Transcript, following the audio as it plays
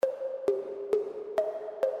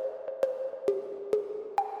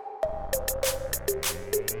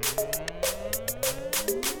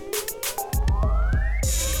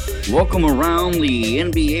Welcome around the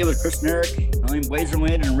NBA with Chris and Eric. I'm Blazer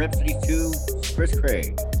Wind and Rep City 2, Chris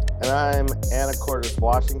Craig. And I'm Anacortes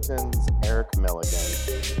Washington's Eric Milligan.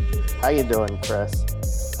 How you doing, Chris?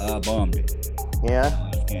 Bummed. Yeah?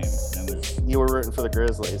 Last game. You were rooting for the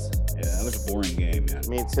Grizzlies. Yeah, that was a boring game, man.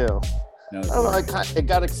 Me too. I don't know, it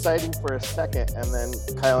got exciting for a second, and then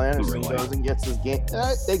Kyle Anderson goes and gets his game.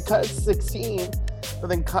 They cut 16, but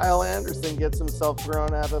then Kyle Anderson gets himself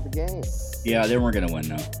thrown out of the game. Yeah, they weren't going to win,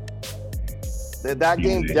 though. That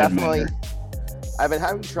game definitely. I've been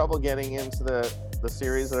having trouble getting into the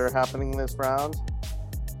series that are happening this round,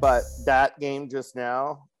 but that game just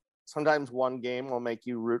now, sometimes one game will make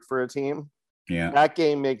you root for a team. Yeah. That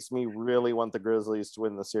game makes me really want the Grizzlies to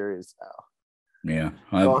win the series now. Yeah.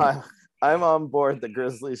 So I'm on board the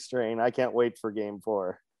Grizzlies train. I can't wait for game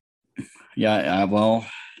 4. Yeah,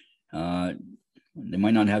 they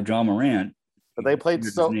might not have Ja Morant. But they played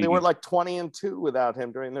they were like 20-2 without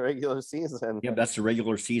him during the regular season. Yeah, that's the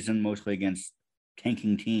regular season, mostly against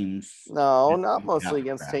tanking teams. No, not mostly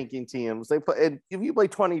against tanking teams. They play. If you play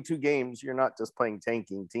 22 games, you're not just playing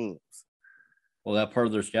tanking teams. Well, that part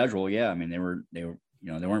of their schedule, yeah. I mean, they weren't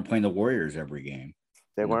playing the Warriors every game.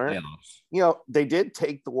 They weren't. They did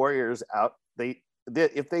take the Warriors out.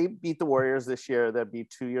 If they beat the Warriors this year, that'd be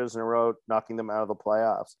 2 years in a row, knocking them out of the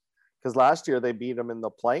playoffs. Because last year they beat them in the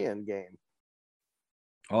play-in game.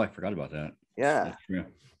 Oh, I forgot about that. Yeah. That's true.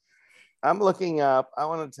 I'm looking up. I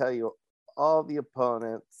want to tell you all the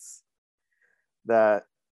opponents that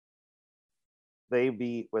they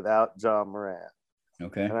beat without Ja Morant.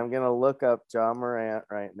 Okay. And I'm going to look up Ja Morant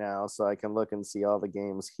right now so I can look and see all the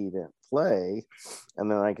games he didn't play. And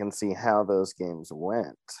then I can see how those games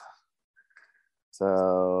went.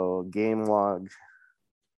 So game log.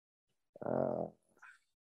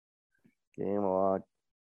 Game log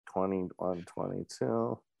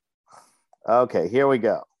 21-22. Okay, here we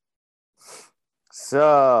go.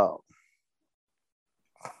 So,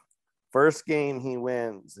 first game he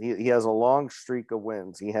wins. He has a long streak of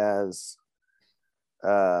wins. He has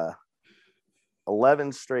 11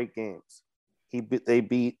 straight games. They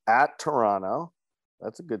beat at Toronto.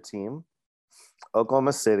 That's a good team.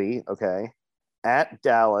 Oklahoma City, okay. At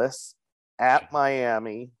Dallas, at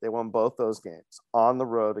Miami. They won both those games on the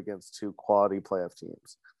road against 2 quality playoff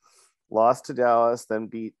teams. Lost to Dallas, then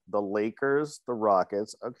beat the Lakers, the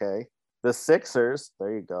Rockets, okay. The Sixers,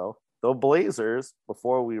 there you go. The Blazers,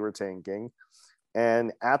 before we were tanking,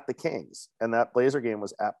 and at the Kings. And that Blazer game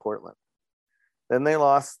was at Portland. Then they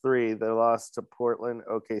lost 3. They lost to Portland,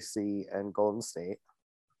 OKC, and Golden State.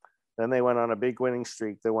 Then they went on a big winning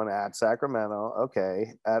streak. They won at Sacramento,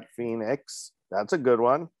 okay. At Phoenix, that's a good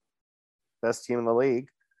one. Best team in the league.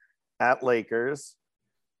 At Lakers,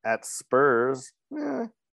 at Spurs,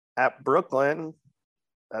 at Brooklyn,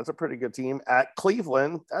 that's a pretty good team. At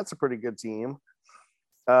Cleveland, that's a pretty good team.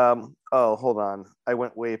 Hold on. I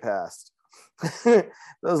went way past.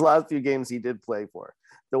 Those last few games he did play for.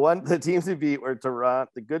 The teams he beat were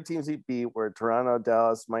Toronto. The good teams he beat were Toronto,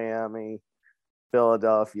 Dallas, Miami,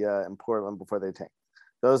 Philadelphia, and Portland before they tanked.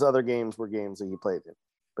 Those other games were games that he played in.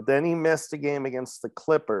 But then he missed a game against the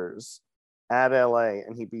Clippers at LA,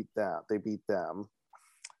 and he beat them. They beat them.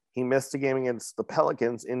 He missed a game against the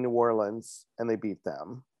Pelicans in New Orleans, and they beat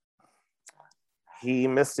them. He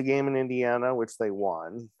missed a game in Indiana, which they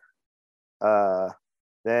won.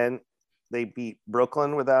 Then they beat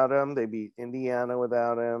Brooklyn without him. They beat Indiana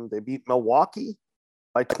without him. They beat Milwaukee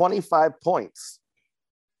by 25 points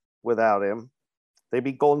without him. They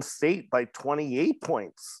beat Golden State by 28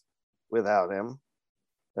 points without him.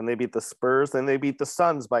 And they beat the Spurs. Then they beat the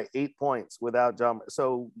Suns by 8 points without John.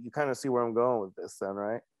 So you kind of see where I'm going with this then,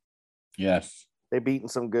 right? Yes. They've beaten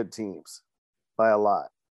some good teams by a lot.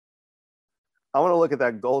 I want to look at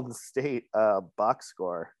that Golden State box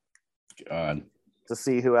score. God. To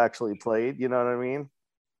see who actually played. You know what I mean?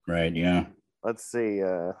 Right, yeah. Let's see.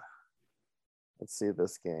 Let's see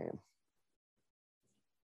this game.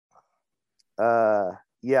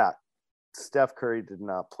 Yeah. Steph Curry did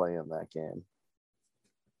not play in that game.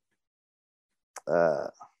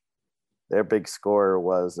 Their big scorer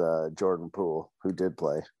was Jordan Poole, who did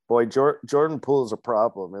play. Boy, Jordan Poole is a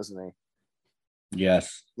problem, isn't he?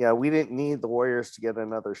 Yes. Yeah, we didn't need the Warriors to get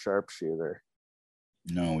another sharpshooter.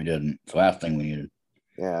 No, we didn't. It's the last thing we needed.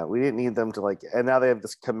 Yeah, we didn't need them to and now they have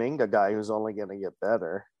this Kuminga guy who's only going to get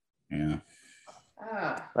better. Yeah.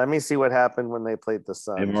 Let me see what happened when they played the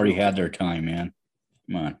Suns. They've already had their time, man.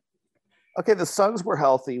 Come on. Okay, the Suns were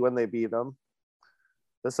healthy when they beat them.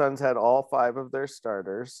 The Suns had all 5 of their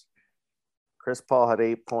starters. Chris Paul had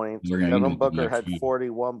 8 points. We're gonna Devin need Booker much, had yeah.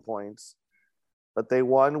 41 points. But they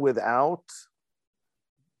won without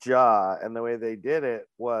Ja. And the way they did it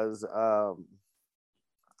was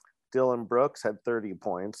Dylan Brooks had 30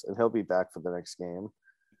 points, and he'll be back for the next game.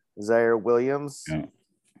 Zaire Williams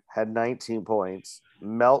had 19 points.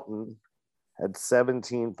 Melton had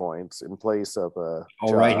 17 points in place of Oh,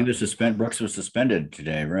 right. He was suspended. Brooks was suspended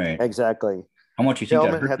today, right? Exactly. How much do you think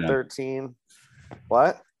Tillman that hurt had them? 13.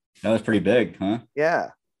 What? That was pretty big, huh? Yeah.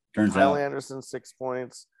 Turns Kyle out. Anderson, 6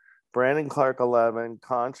 points. Brandon Clark, 11.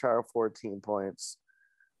 Conchar, 14 points.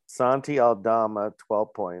 Santi Aldama,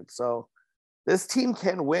 12 points. So this team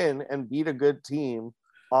can win and beat a good team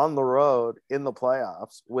on the road in the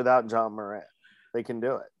playoffs without John Morant. They can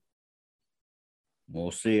do it.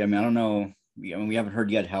 We'll see. I mean, I don't know. We haven't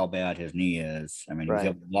heard yet how bad his knee is. I mean, he was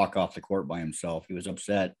able to walk off the court by himself. He was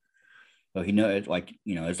upset. So he knows, like,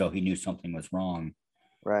 as though he knew something was wrong.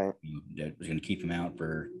 Right. That was going to keep him out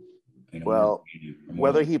for, well,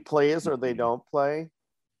 whether he plays or they don't play,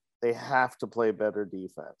 they have to play better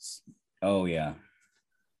defense. Oh, yeah.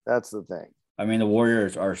 That's the thing. I mean, the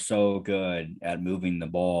Warriors are so good at moving the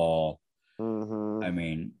ball. Mm-hmm. I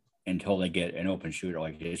mean, until they get an open shooter,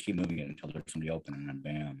 like they just keep moving it until there's somebody open, and then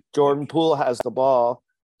bam. Jordan Poole has the ball.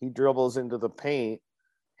 He dribbles into the paint,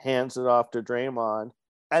 hands it off to Draymond,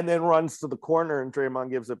 and then runs to the corner, and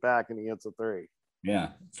Draymond gives it back, and he hits a 3. Yeah,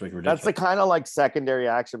 it's like ridiculous. That's the kind of like secondary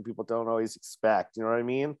action people don't always expect. You know what I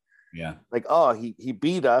mean? Yeah. Like, oh, he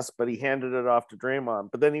beat us, but he handed it off to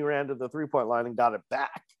Draymond, but then he ran to the 3-point line and got it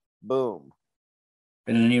back. Boom.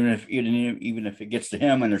 And then even if it gets to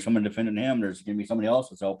him and there's someone defending him, there's going to be somebody else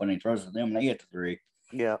that's open, and he throws it to them and they get the 3.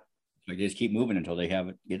 Yeah. Like they just keep moving until they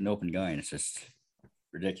get an open guy, and it's just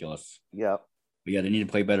ridiculous. Yeah. But yeah, they need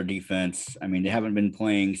to play better defense. I mean, they haven't been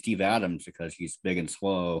playing Steve Adams because he's big and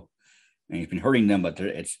slow, and he's been hurting them, but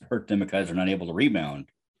it's hurt them because they're not able to rebound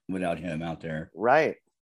without him out there. Right.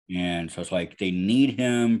 And so it's like they need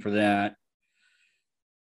him for that.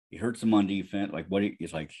 He hurts them on defense. Like, what do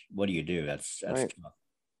you do? That's right. Tough.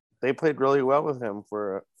 They played really well with him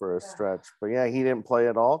for a stretch, but yeah, he didn't play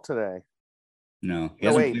at all today. No, he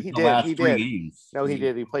did. He did. Games. No, he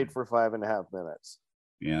did. He played for 5.5 minutes.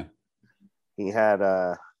 Yeah. He had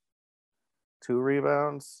 2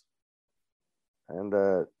 rebounds and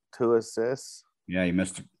 2 assists. Yeah, he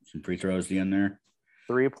missed some free throws at the end there.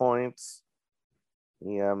 3 points.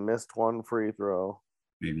 He missed 1 free throw.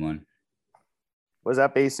 Made 1. Was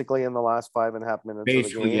that basically in the last 5.5 minutes?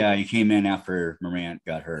 Basically, of the game? Yeah. He came in after Morant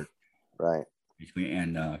got hurt. Right.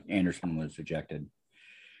 And Anderson was ejected.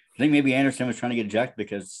 I think maybe Anderson was trying to get ejected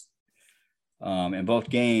because in both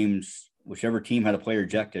games, whichever team had a player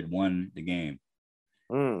ejected won the game.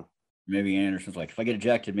 Mm. Maybe Anderson's like, if I get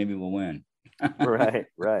ejected, maybe we'll win. Right.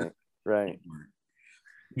 Did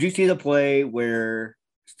you see the play where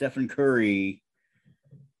Stephen Curry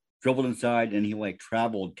dribbled inside and he like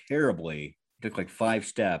traveled terribly? Took like 5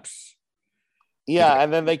 steps. Yeah,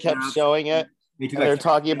 and then they kept showing it. They're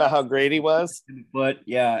talking about how great he was. But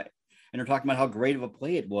yeah, and they're talking about how great of a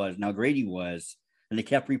play it was and how great he was. And they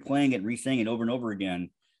kept replaying it and re-saying it over and over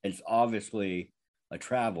again. It's obviously a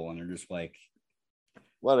travel, and they're just like,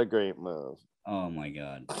 what a great move. Oh my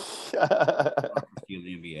God. The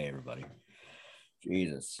NBA, everybody.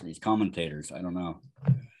 Jesus, these commentators, I don't know.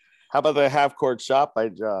 How about the half-court shot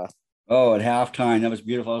by Ja? Oh, at halftime, that was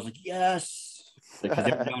beautiful. I was like, yes. Because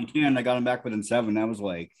they were down 10, I got them back within 7. That was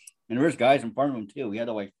like, and there was guys in front of him too. We had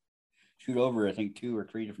to like shoot over, I think, 2 or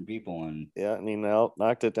 3 different people. And yeah, and he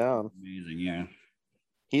knocked it down. Amazing, yeah.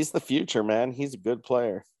 He's the future, man. He's a good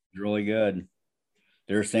player. He's really good.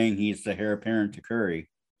 They're saying he's the heir apparent to Curry.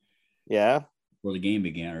 Yeah. Before the game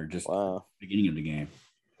began, or just beginning of the game.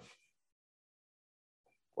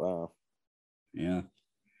 Wow. Yeah.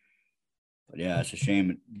 But yeah, it's a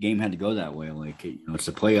shame. The game had to go that way. Like, it's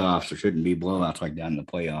the playoffs. There shouldn't be blowouts like that in the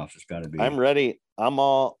playoffs. It's got to be. I'm ready. I'm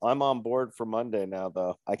on board for Monday now,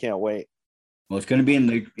 though. I can't wait. Well, it's going to be in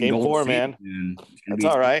the game 4, man. That's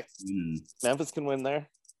all right. Memphis can win there.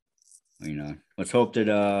 Let's hope that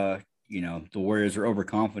the Warriors are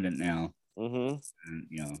overconfident now. Mm-hmm.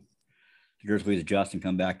 And the Grizzlies adjust and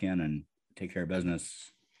come back in and take care of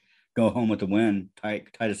business. Go home with the win, tie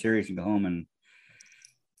a series, and go home and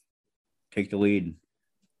take the lead.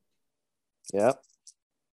 Yep.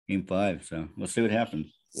 Game 5. So let's see what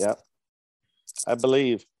happens. Yep. I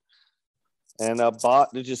believe. And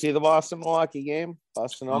did you see the Boston-Milwaukee game?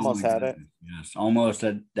 Boston almost had it. Yes, almost.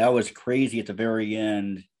 That was crazy at the very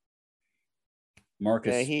end.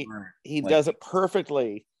 Marcus. Yeah, he does it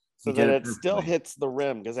perfectly so that it still hits the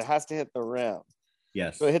rim because it has to hit the rim.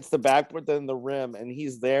 Yes. So it hits the backboard, then the rim, and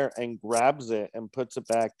he's there and grabs it and puts it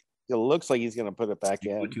back it looks like he's going to put it back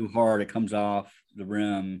in. Too hard, it comes off the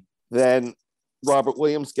rim. Then Robert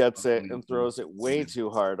Williams gets it and throws it way too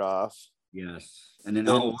hard off. Yes, and then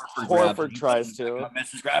Horford tries to,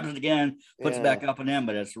 misses, grabs it again, puts it back up and in,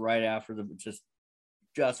 but it's right after just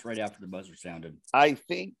right after the buzzer sounded. I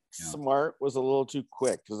think Smart was a little too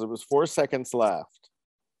quick because it was 4 seconds left,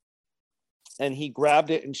 and he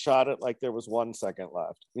grabbed it and shot it like there was 1 second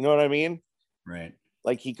left. You know what I mean? Right.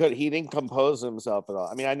 Like he didn't compose himself at all.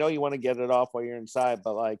 I mean, I know you want to get it off while you're inside,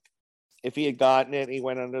 but like if he had gotten it, he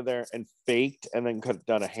went under there and faked and then could have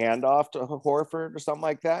done a handoff to Horford or something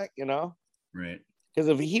like that, you know? Right. Because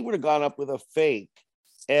if he would have gone up with a fake,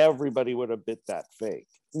 everybody would have bit that fake.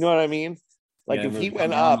 You know what I mean? Like if he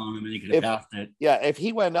went up, if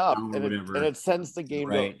he went up and it sends the game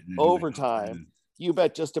to overtime, you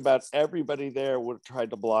bet just about everybody there would have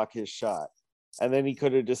tried to block his shot. And then he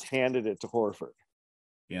could have just handed it to Horford.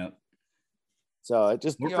 Yeah. So it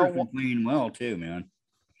just, Horford's been playing well too, man.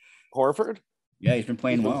 Horford? Yeah, he's been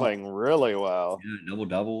playing well. Playing really well. Yeah, double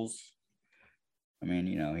doubles. I mean,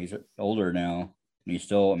 he's older now. And he's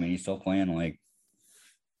still playing like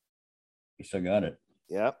he still got it.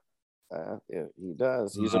 Yep. Yeah, he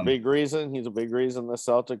does. He's a big reason. He's a big reason the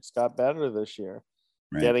Celtics got better this year.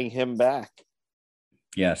 Right. Getting him back.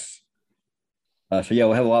 Yes. So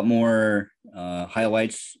we'll have a lot more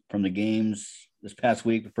highlights from the games this past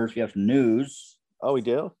week. But first, we have some news. Oh, we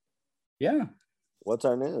do? Yeah. What's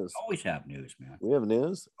our news? Always have news, man. We have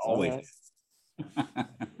news? Always.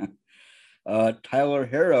 Right. Tyler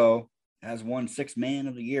Herro has won Sixth Man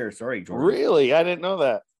of the Year. Sorry, Jordan. Really? I didn't know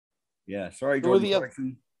that. Yeah. Sorry, Jordan. Who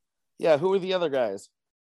were the other guys?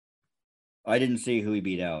 I didn't see who he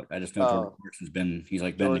beat out. I just know Jordan Clarkson's been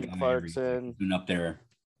the guy. He's been up there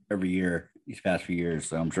every year these past few years.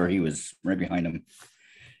 So I'm sure he was right behind him.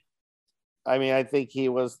 I mean, I think he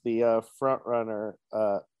was the front runner.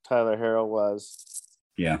 Tyler Herro was.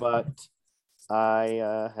 Yeah. But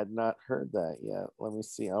I had not heard that yet. Let me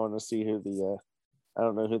see. I want to see who I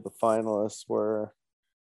don't know who the finalists were.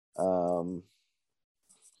 Tyler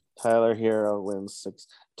Herro wins 6.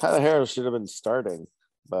 Tyler Herro should have been starting,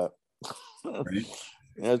 but right.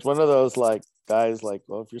 It's one of those like guys like,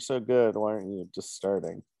 well, if you're so good, why aren't you just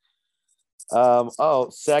starting?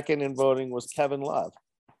 Second in voting was Kevin Love.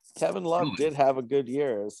 Kevin Love did have a good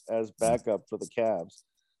year as backup for the Cavs.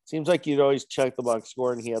 Seems like you'd always check the box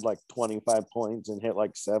score and he had like 25 points and hit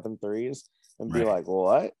like 7 threes and be like,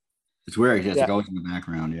 what? It's weird. It goes in the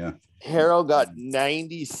background. Yeah. Herro got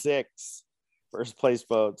 96 first place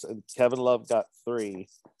votes and Kevin Love got 3.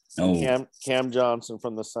 Cam Johnson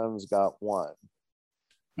from the Suns got 1.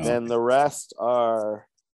 Then the rest are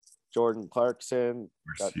Jordan Clarkson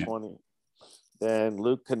got 20. Then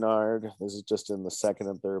Luke Kennard, this is just in the second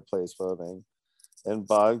and third place voting. Then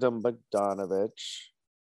Bogdan Bogdanovic.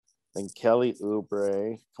 Then Kelly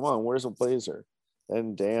Oubre. Come on, where's a Blazer?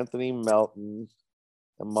 Then D'Anthony Melton.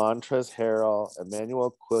 And Montrezl Harrell.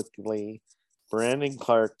 Emmanuel Quickley. Brandon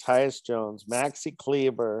Clark. Tyus Jones. Maxi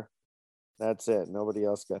Kleber. That's it. Nobody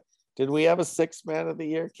else got. Did we have a Sixth Man of the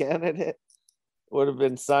Year candidate? Would have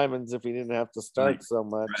been Simons if he didn't have to start so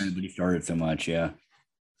much. Right, but he started so much, yeah.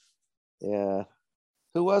 Yeah.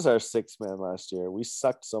 Who was our Sixth Man last year? We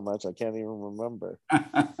sucked so much, I can't even remember.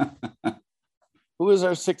 Who was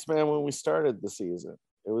our Sixth Man when we started the season?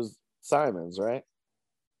 It was Simons, right?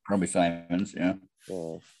 Probably Simons, yeah.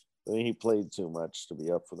 Yeah. I think he played too much to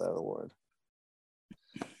be up for that award.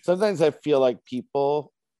 Sometimes I feel like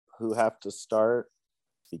people who have to start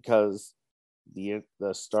because the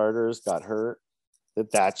starters got hurt,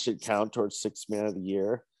 that should count towards Sixth Man of the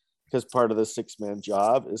Year. Because part of the six-man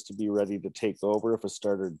job is to be ready to take over if a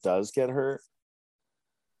starter does get hurt.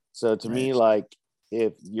 So to me, like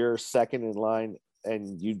if you're second in line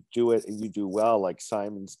and you do it and you do well, like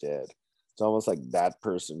Simons did, it's almost like that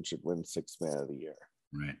person should win Sixth Man of the Year.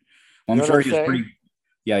 Right. Well, I'm sure he was pretty.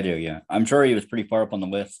 Yeah, I do. Yeah, I'm sure he was pretty far up on the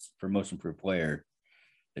list for most improved player.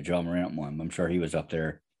 The Ja Morant one. I'm sure he was up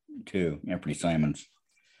there too. Anthony Simons.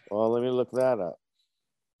 Well, let me look that up.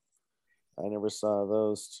 I never saw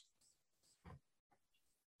those.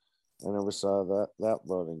 I never saw that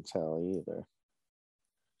voting tally either.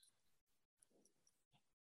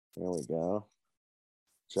 There we go.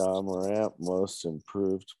 Ja Morant, most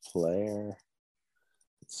improved player.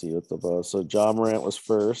 Let's see what the vote. So Ja Morant was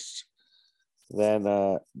first. Then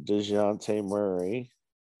DeJounte Murray.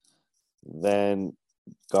 Then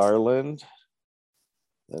Garland.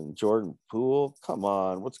 Then Jordan Poole. Come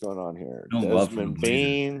on, what's going on here? Desmond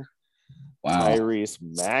Bane. Wow. Tyrese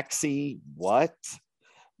Maxey. What?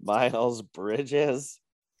 Miles Bridges,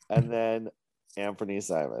 and then Anthony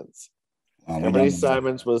Simons. Anthony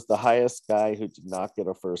Simons was the highest guy who did not get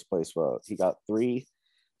a first place vote. He got 3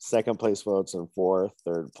 second place votes and 4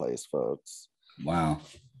 third place votes. Wow.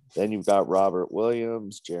 Then you've got Robert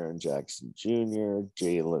Williams, Jaren Jackson Jr.,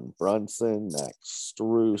 Jalen Brunson, Max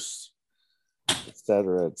Strus, et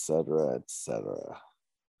cetera, et cetera, et cetera.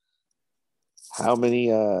 How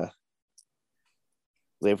many?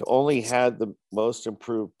 They've only had the most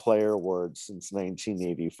improved player award since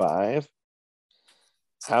 1985.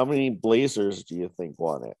 How many Blazers do you think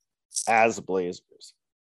won it as Blazers?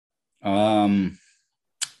 I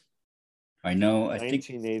know.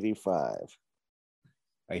 1985.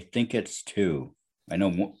 I think it's 2. I know.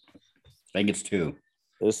 I think it's 2.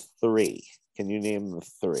 There's 3. Can you name the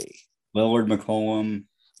 3? Lillard, McCollum.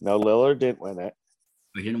 No, Lillard didn't win it.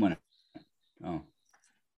 He didn't win it. Oh.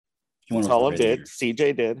 McCollum did.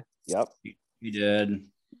 CJ did. Yep. He did.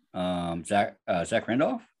 Zach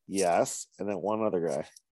Randolph? Yes. And then one other guy.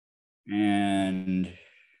 And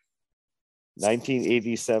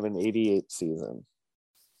 1987-88 season.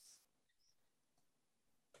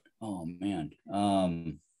 Oh man.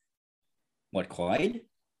 What, Clyde?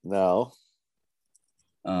 No.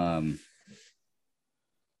 I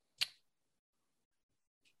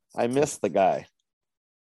missed the guy.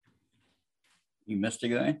 You missed a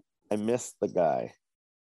guy? I missed the guy.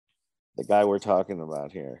 The guy we're talking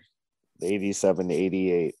about here. The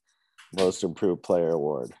 87-88 Most Improved Player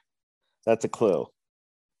Award. That's a clue.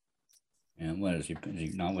 And what is he? Is he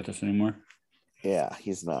not with us anymore? Yeah,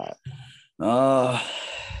 he's not. So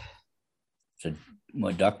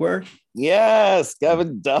what, Duckworth? Yes,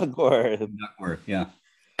 Kevin Duckworth. Duckworth, yeah.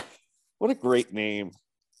 What a great name.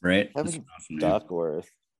 Right? Kevin Duckworth.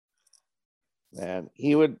 Man,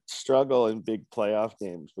 he would struggle in big playoff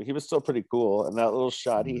games, but he was still pretty cool. And that little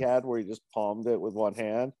shot he had where he just palmed it with one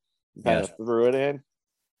hand and kind of threw it in.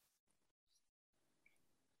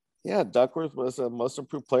 Yeah, Duckworth was a most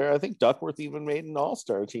improved player. I think Duckworth even made an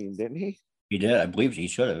all-star team, didn't he? He did. I believe he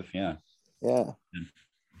should have. Yeah. Yeah.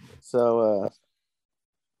 So,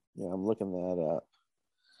 yeah, I'm looking that up.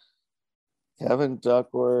 Kevin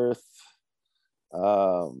Duckworth.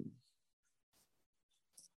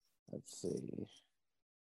 Let's see.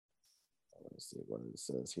 Let's see what it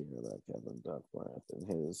says here about Kevin Duckworth and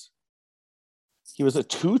his. He was a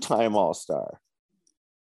 2-time All-Star.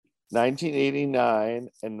 1989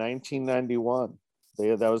 and 1991.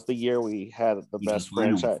 That was the year we had the best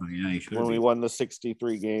franchise. Yeah, when we won the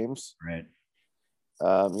 63 games. Right.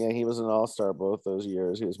 Yeah, he was an all-star both those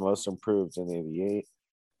years. He was most improved in 88.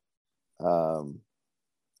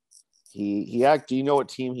 Do you know what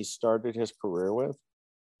team he started his career with?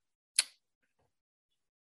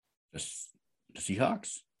 The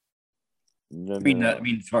Seahawks? No, I mean,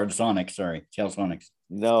 as far as the Sonics, sorry. Seattle Sonics.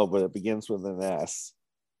 No, but it begins with an S.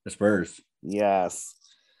 The Spurs. Yes.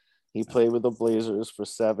 He played with the Blazers for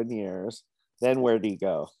 7 years. Then where'd he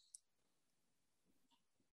go?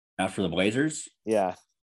 After the Blazers? Yeah.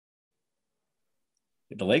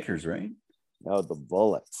 The Lakers, right? No, the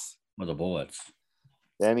Bullets. Or the Bullets.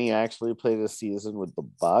 Then he actually played a season with the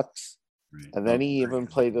Bucks. Right. And then he even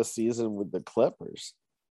played a season with the Clippers.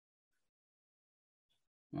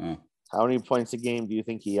 Wow. How many points a game do you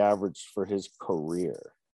think he averaged for his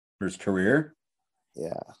career? For his career?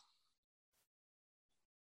 Yeah.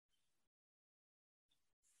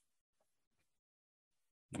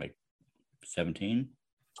 Like 17?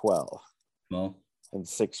 12. Well. And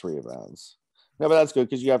 6 rebounds. No, but that's good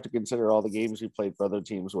because you have to consider all the games he played for other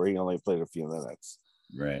teams where he only played a few minutes.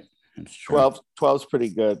 Right. That's true. 12's pretty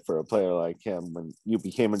good for a player like him when you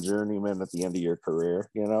became a journeyman at the end of your career,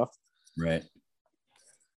 you know? Right.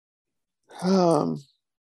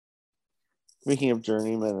 Speaking of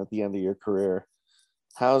journeyman at the end of your career,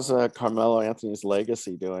 how's Carmelo Anthony's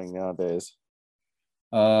legacy doing nowadays?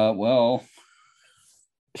 Well,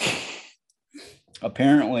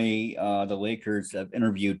 apparently the Lakers have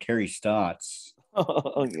interviewed Terry Stotts.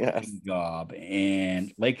 Oh, yes. Job,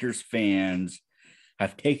 and Lakers fans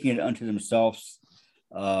have taken it unto themselves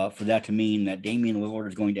for that to mean that Damian Lillard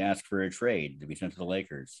is going to ask for a trade to be sent to the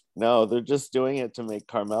Lakers. No, they're just doing it to make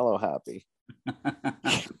Carmelo happy.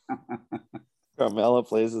 Carmelo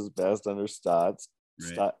plays his best under Stotts.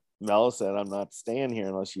 Right. Melo said, I'm not staying here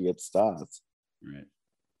unless you get Stotts. Right.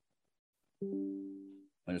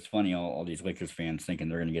 But it's funny, all these Lakers fans thinking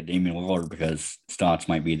they're going to get Damian Lillard because Stotts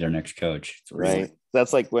might be their next coach. Right.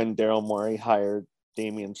 That's like when Daryl Morey hired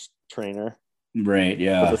Damian's trainer. Right,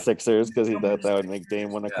 yeah. For the Sixers because he thought that would make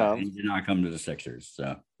Dame want to come. He did not come to the Sixers.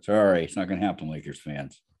 So sorry, it's not going to happen, Lakers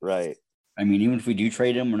fans. Right. I mean, even if we do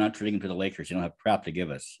trade him, we're not trading him to the Lakers. You don't have crap to give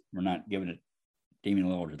us. We're not giving it Damian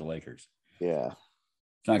Lillard to the Lakers. Yeah.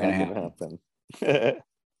 It's not going to happen.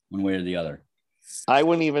 one way or the other. I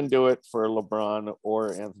wouldn't even do it for LeBron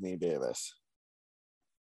or Anthony Davis.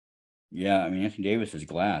 Yeah, I mean, Anthony Davis is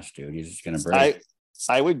glass, dude. He's just going to break.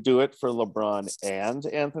 I would do it for LeBron and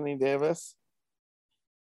Anthony Davis,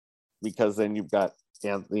 because then you've got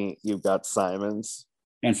Anthony, you've got Simons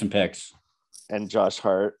and some picks, and Josh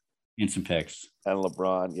Hart and some picks, and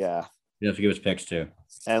LeBron. Yeah, you have to give us picks too.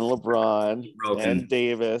 And LeBron and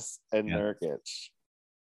Davis and Nurkic.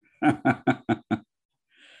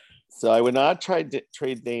 So I would not try to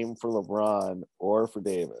trade Dame for LeBron or for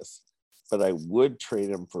Davis, but I would trade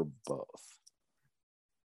him for both.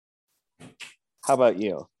 How about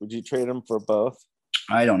you? Would you trade him for both?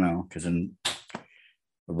 I don't know, because then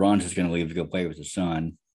LeBron's just going to leave to go play with his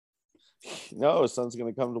son. No, his son's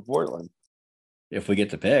going to come to Portland. If we get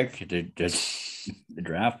the pick to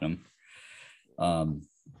draft him. And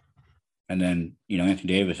then, Anthony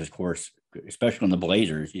Davis, of course, especially on the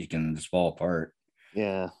Blazers, he's going to just fall apart.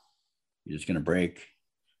 Yeah. He's just going to break.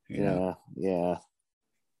 Yeah. It's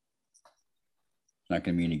not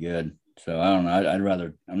going to be any good. So I don't know. I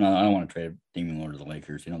don't want to trade Damian Lillard to the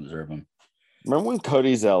Lakers. They don't deserve him. Remember when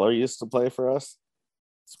Cody Zeller used to play for us?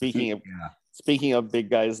 Speaking of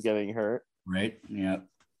big guys getting hurt. Right. Yeah.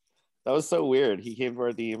 That was so weird. He came to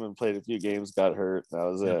our team and played a few games, got hurt. That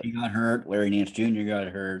was it. He got hurt. Larry Nance Jr. got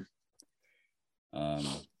hurt.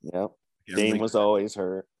 Yep. Dame was always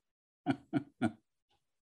hurt.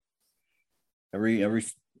 Every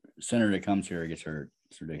center that comes here gets hurt.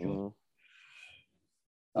 It's ridiculous.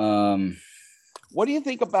 What do you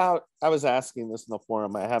think about? I was asking this in the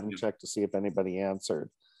forum. I haven't checked to see if anybody answered.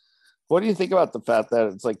 What do you think about the fact that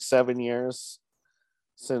it's like 7 years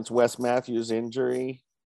since Wes Matthews' injury?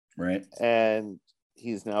 Right. And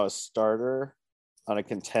he's now a starter on a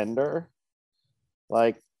contender.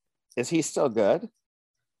 Like, is he still good?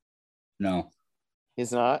 No.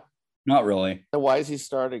 He's not? Not really. So why is he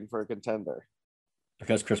starting for a contender?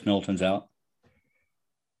 Because Chris Middleton's out.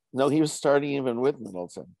 No, he was starting even with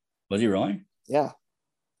Middleton. Was he really? Yeah.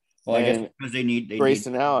 Well, I guess because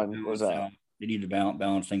Grayson Allen was out. They need to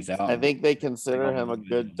balance things out. I think they consider him a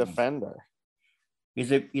good defender.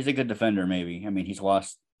 He's a good defender, maybe. I mean, he's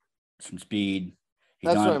lost some speed.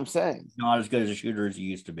 That's what I'm saying. Not as good as a shooter as he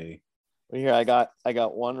used to be. Here, I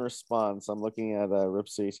got one response. I'm looking at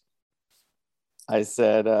Ripsy. I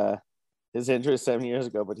said his injury 7 years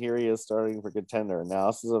ago, but here he is starting for contender.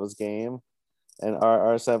 Analysis of his game, and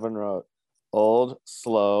R7 wrote, old,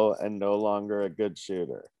 slow, and no longer a good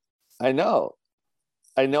shooter. I know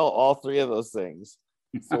all three of those things.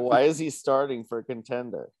 So why is he starting for a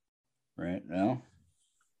contender? Right. Well,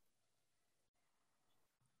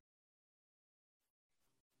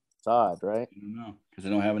 it's odd, right? I don't know, because they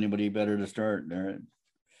don't have anybody better to start.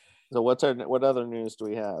 So what other news do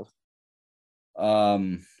we have?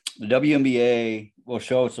 The WNBA will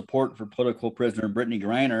show support for political prisoner Brittany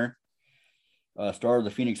Griner, star of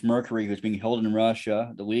the Phoenix Mercury, who's being held in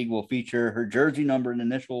Russia. The league will feature her jersey number and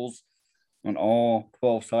initials on all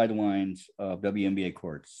 12 sidelines of WNBA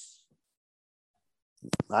courts.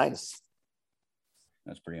 Nice.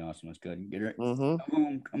 That's pretty awesome. That's good. Get her.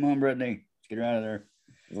 Mm-hmm. Come on, Brittany. Let's get her out of there.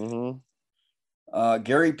 Mm-hmm.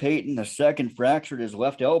 Gary Payton II fractured his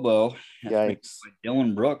left elbow. Yikes. By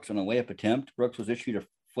Dylan Brooks on a layup attempt. Brooks was issued a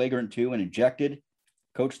flagrant 2 and ejected.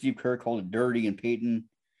 Coach Steve Kerr called it dirty, and Payton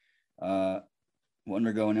will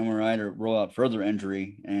undergo an MRI to rule out further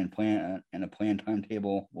injury, and a planned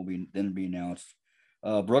timetable will be announced.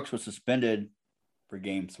 Brooks was suspended for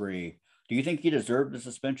Game 3. Do you think he deserved the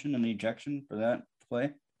suspension and the ejection for that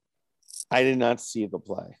play? I did not see the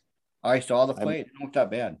play. I saw the play. It didn't look that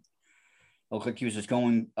bad. It looked like he was just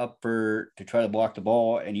going up to try to block the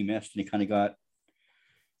ball, and he missed, and he kind of got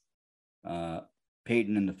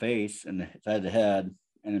Payton in the face and the side of the head,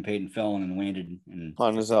 and then Payton fell and landed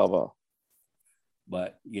on his elbow.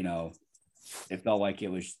 But it felt like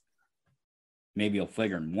it was maybe a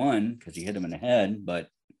flagrant 1 because he hit him in the head, but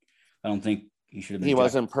I don't think he should have been. He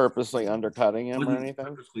wasn't purposely undercutting him or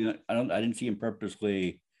anything. I didn't see him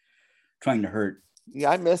purposely trying to hurt.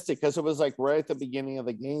 Yeah, I missed it because it was like right at the beginning of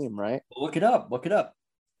the game, right? Well, look it up. Look it up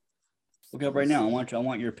right now. I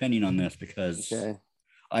want your opinion on this, because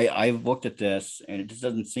I've looked at this and it just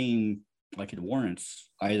doesn't seem like it warrants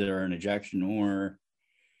either an ejection or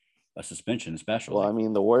a suspension, especially. Well, I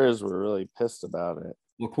mean, the Warriors were really pissed about it.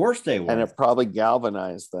 Well, of course they were. And it probably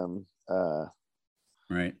galvanized them.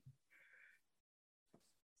 Right.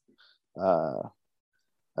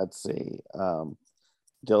 Let's see.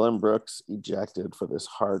 Dylan Brooks ejected for this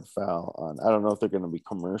hard foul on. I don't know if they're going to be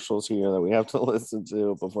commercials here that we have to listen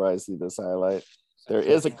to before I see this highlight. There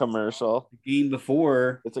is a commercial. The game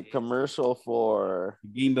before. It's a commercial for.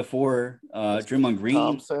 The game before, Draymond Green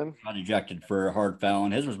Thompson got ejected for a hard foul,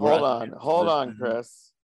 and his was. Hold on,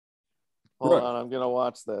 Chris. Hold on, I'm gonna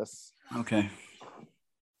watch this. Okay.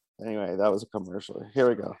 Anyway, that was a commercial. Here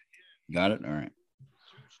we go. Got it. All right.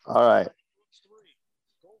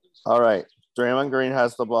 All right. Draymond Green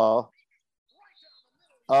has the ball.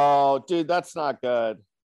 Oh, dude, that's not good.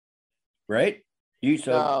 Right? You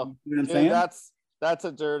know what I'm saying? That's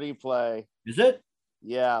a dirty play. Is it?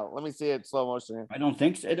 Yeah. Let me see it slow motion. I don't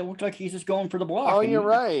think so. It looked like he's just going for the block. Oh, you're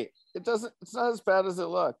right. It's not as bad as it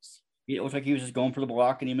looks. It looks like he was just going for the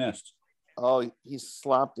block and he missed. Oh, he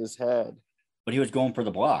slapped his head. But he was going for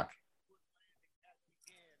the block.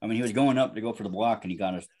 I mean, he was going up to go for the block, and he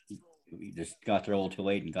just got there a little too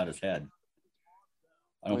late and got his head.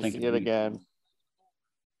 I don't think see it again.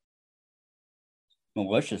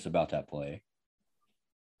 Malicious about that play.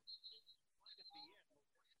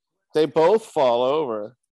 They both fall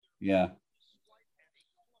over. Yeah.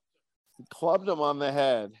 He clubbed him on the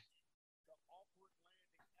head.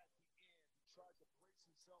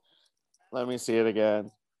 Let me see it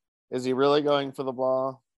again. Is he really going for the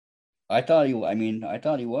ball? I thought he was.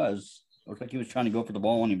 It looked like he was trying to go for the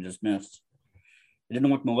ball and he just missed. It didn't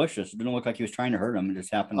look malicious. It didn't look like he was trying to hurt him. It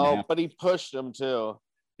just happened to happen. But he pushed him too.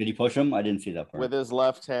 Did he push him? I didn't see that part. With his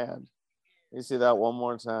left hand. You see that one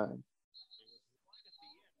more time.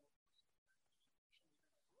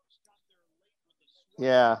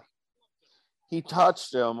 Yeah. He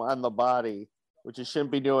touched him on the body, which you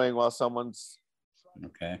shouldn't be doing while someone's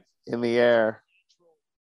in the air.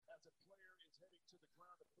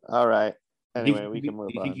 All right. Anyway, we can move on.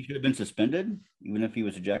 Do you think he should have been suspended, even if he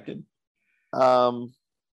was ejected? For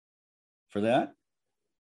that?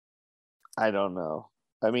 I don't know.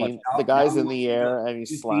 I mean, the guy's in the air and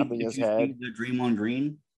he's slapping his head. The Draymond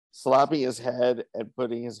Green? Slapping his head and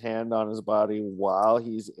putting his hand on his body while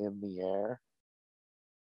he's in the air.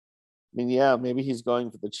 I mean, yeah, maybe he's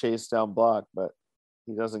going for the chase down block, but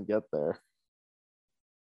he doesn't get there.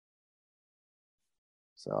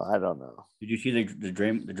 So I don't know. Did you see the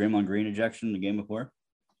Draymond Green ejection in the game before?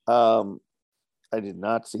 I did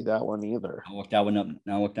not see that one either. I'll look that one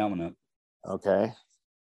up. Okay.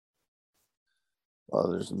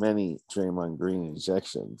 Well, there's many Draymond Green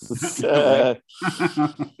ejections.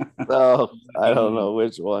 So I don't know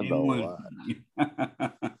which one to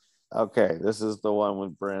watch. Okay, this is the one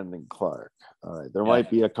with Brandon Clark. All right, there might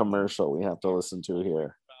be a commercial we have to listen to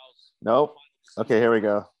here. Nope. Okay, here we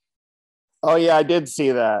go. Oh yeah, I did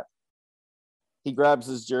see that. He grabs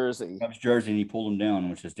his jersey. And he pulled him down,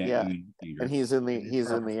 which is dangerous. And he's in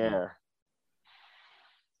the air.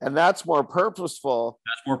 And that's more purposeful.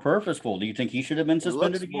 That's more purposeful. Do you think he should have been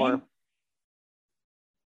suspended again?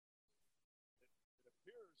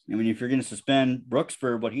 I mean, if you're going to suspend Brooks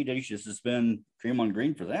for what he did, you should suspend Draymond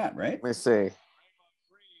Green for that, right? Let me see.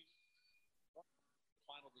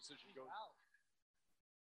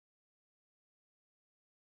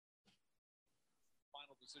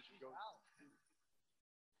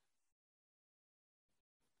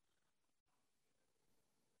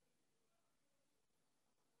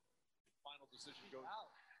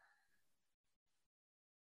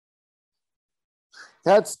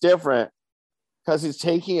 That's different because he's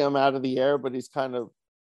taking him out of the air, but he's kind of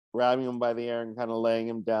grabbing him by the air and kind of laying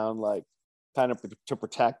him down, like kind of to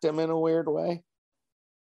protect him in a weird way.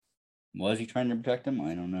 Was he trying to protect him?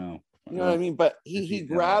 I don't know. You know what I mean? But he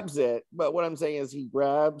grabs it. But what I'm saying is he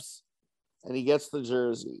grabs and he gets the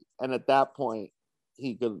jersey. And at that point,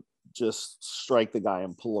 he could just strike the guy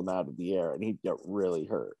and pull him out of the air and he'd get really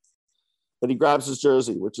hurt. But he grabs his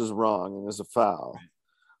jersey, which is wrong and is a foul. Right.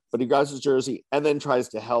 But he grabs his jersey and then tries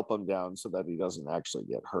to help him down so that he doesn't actually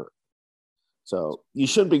get hurt. So you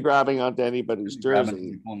shouldn't be grabbing onto anybody's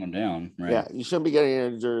jersey. Pulling them down, right? Yeah, you shouldn't be getting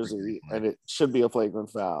in a jersey, and it should be a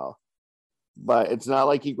flagrant foul. But it's not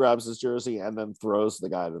like he grabs his jersey and then throws the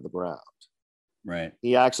guy to the ground. Right.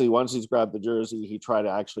 He actually, once he's grabbed the jersey, he tried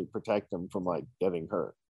to actually protect him from like getting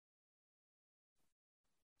hurt.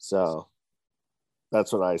 So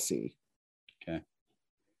that's what I see. Okay.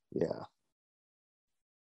 Yeah.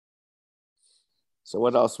 So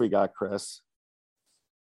what else we got, Chris?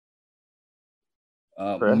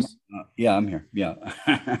 Chris? Yeah, I'm here. Yeah.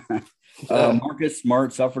 Marcus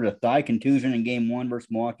Smart suffered a thigh contusion in game 1 versus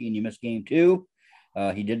Milwaukee, and he missed game 2.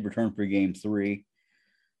 He did return for game 3.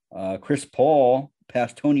 Chris Paul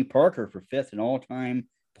passed Tony Parker for 5th in all-time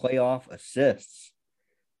playoff assists.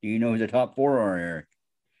 Do you know who the top 4 are, Eric?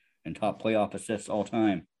 And top playoff assists all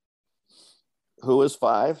time. Who is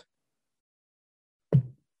 5?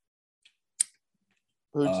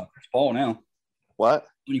 Chris Paul now. What?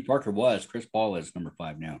 Tony Parker was. Chris Paul is number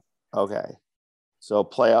 5 now. Okay. So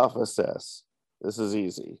playoff assists. This is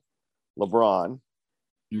easy. LeBron.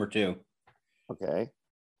 Number 2. Okay.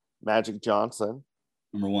 Magic Johnson.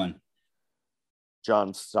 Number 1.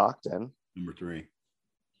 John Stockton. Number 3.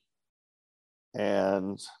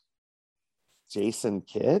 And Jason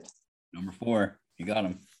Kidd. Number 4. You got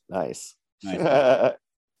him. Nice. Nice.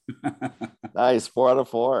 Nice. 4 out of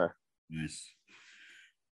 4. Nice.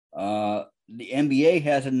 The NBA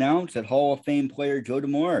has announced that Hall of Fame player Joe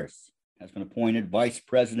DeMaris has been appointed Vice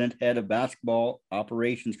President, Head of Basketball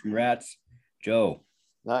Operations. Congrats, Joe.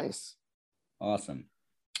 Nice. Awesome.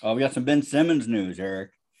 We got some Ben Simmons news,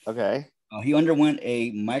 Eric. Okay. He underwent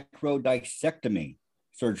a microdiscectomy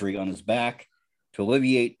surgery on his back to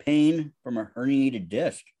alleviate pain from a herniated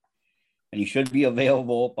disc. And he should be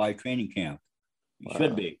available by training camp. He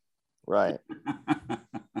should be. Right.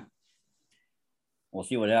 We'll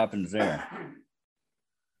see what happens there.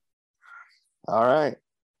 All right.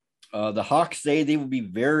 The Hawks say they will be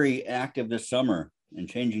very active this summer in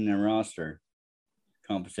changing their roster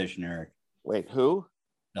composition, Eric. Wait, who?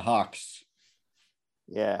 The Hawks.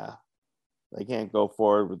 Yeah. They can't go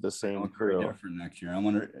forward with the same crew. Different next year. I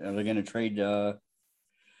wonder, are they going to trade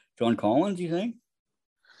John Collins, you think?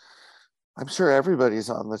 I'm sure everybody's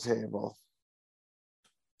on the table.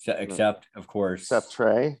 Except of course. Except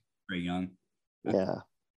Trey. Trae Young. Yeah.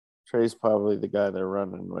 Trey's probably the guy they're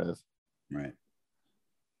running with. Right.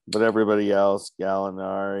 But everybody else,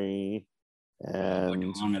 Gallinari and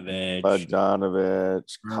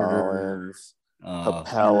Bogdanovich, Collins,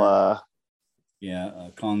 Capella. Yeah,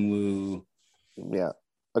 Kongwu. Yeah.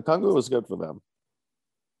 Kongwu was good for them.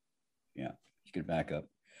 Yeah, it's good backup.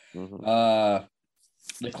 Mm-hmm.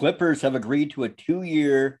 The Clippers have agreed to a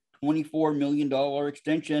 2-year, $24 million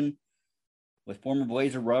extension with former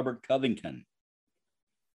Blazer Robert Covington.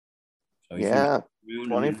 So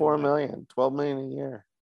 $24 million, $12 million a year.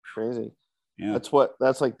 Crazy. Yeah.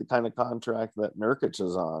 That's like the kind of contract that Nurkic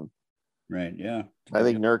is on. Right. Yeah. I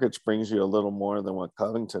think Nurkic brings you a little more than what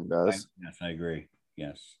Covington does. Yes, I agree.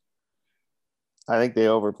 Yes. I think they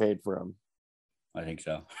overpaid for him. I think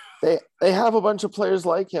so. They have a bunch of players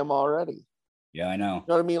like him already. Yeah, I know. You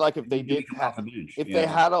know what I mean? Like if they did have, if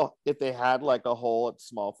they had like a hole at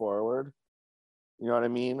small forward, you know what I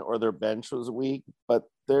mean? Or their bench was weak, but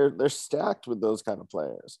they're stacked with those kind of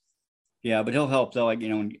players. Yeah, but he'll help though. Like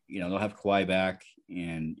they'll have Kawhi back,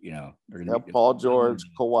 and they're gonna Paul George,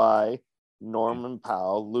 Kawhi, Norman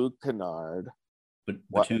Powell, Luke Kennard, but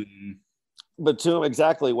Batum,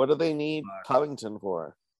 exactly. What do they need Covington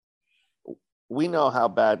for? We know how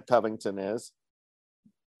bad Covington is.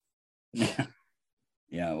 Yeah,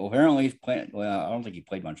 well, apparently he's playing. Well, I don't think he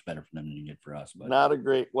played much better for them than he did for us. But not a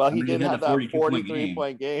great. Well, he did have that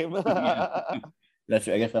 43-point game. Yeah. I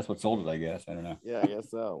guess that's what sold it. I guess I don't know. Yeah, I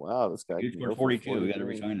guess so. Wow, this guy. He scored 42. We got to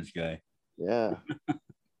resign this guy. Yeah.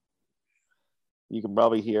 You can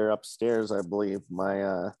probably hear upstairs. I believe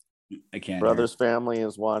my brother's family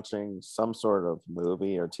is watching some sort of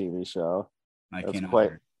movie or TV show.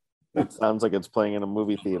 It sounds like it's playing in a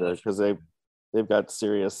movie theater because they've got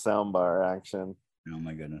serious soundbar action. Oh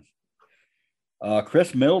my goodness.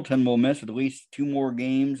 Chris Middleton will miss at least 2 more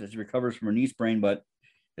games as he recovers from a knee sprain, but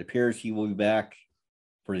it appears he will be back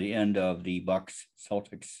for the end of the Bucks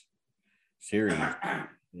Celtics series.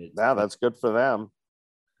 Now that's good for them.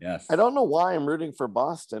 Yes. I don't know why I'm rooting for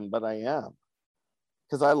Boston, but I am,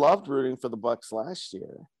 because I loved rooting for the Bucks last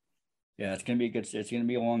year. Yeah, it's gonna be it's gonna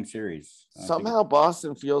be a long series. Somehow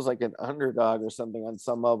Boston feels like an underdog or something on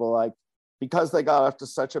some level, like because they got off to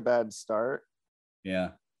such a bad start. Yeah,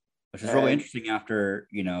 which is really interesting after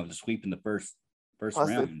the sweep in the first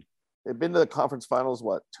round. They've been to the conference finals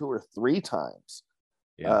 2 or 3 times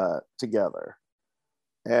together,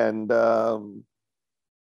 and I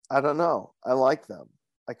don't know. I like them.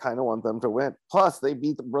 I kind of want them to win. Plus, they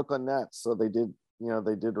beat the Brooklyn Nets, so they did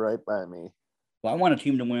right by me. Well, I want a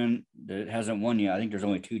team to win that hasn't won yet. I think there's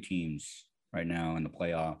only 2 teams right now in the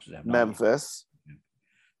playoffs that have Memphis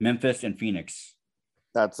and Phoenix.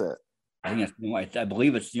 That's it. I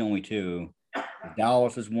believe it's the only 2.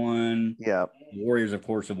 Dallas has won. Yeah. The Warriors, of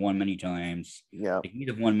course, have won many times. Yeah. The Heat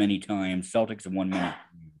have won many times. Celtics have won many times.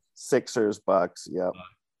 Sixers, Bucks. Yeah.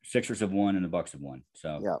 Sixers have won and the Bucks have won.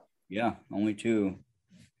 So yeah, only 2.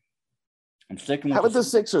 I'm sticking with. How about the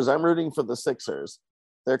Sixers? I'm rooting for the Sixers.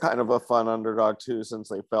 They're kind of a fun underdog too, since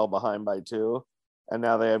they fell behind by 2, and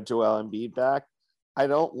now they have Joel Embiid back. I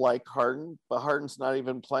don't like Harden, but Harden's not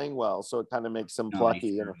even playing well, so it kind of makes him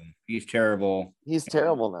plucky. He's terrible. He's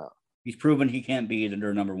terrible now. He's proven he can't be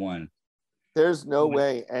their number 1. There's no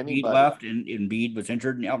way anybody. Embiid left, and Embiid was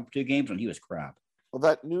injured in the 2 games, and he was crap. Well,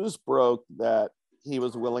 that news broke that he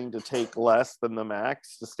was willing to take less than the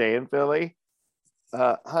max to stay in Philly.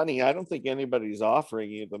 Honey, I don't think anybody's offering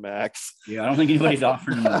you the max. Yeah, I don't think anybody's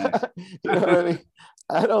offering him the max. You know what I mean?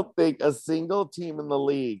 I don't think a single team in the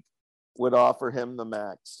league would offer him the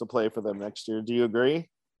max to play for them next year. Do you agree?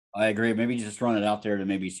 I agree. Maybe just run it out there to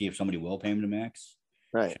maybe see if somebody will pay him the max.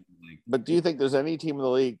 Right. But do you think there's any team in the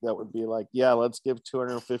league that would be like, yeah, let's give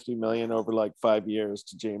 $250 million over like 5 years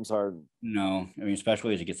to James Harden? No, I mean,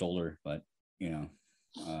 especially as he gets older, but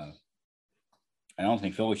I don't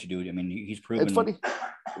think Philly should do it. I mean, he's proven. It's funny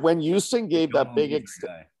when Houston gave that big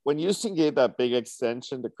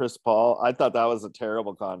extension to Chris Paul. I thought that was a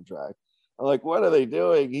terrible contract. I'm like, what are they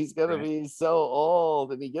doing? He's gonna be so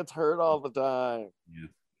old, and he gets hurt all the time. Yeah.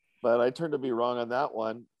 But I turned to be wrong on that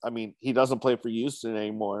one. I mean, he doesn't play for Houston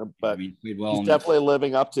anymore, but he's definitely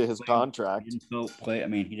living up to his contract. He didn't play. I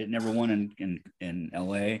mean, he never won in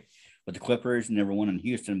LA with the Clippers, never won in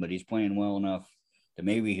Houston, but he's playing well enough that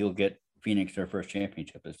maybe he'll get Phoenix their first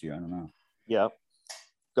championship this year. I don't know. Yeah.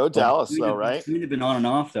 Go Dallas, though, right? He's been on and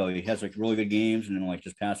off, though. He has like really good games, and then like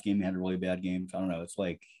this past game, he had really bad games. I don't know. It's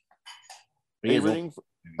like. Are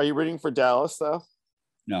you rooting for Dallas, though?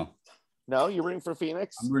 No. No, you're rooting for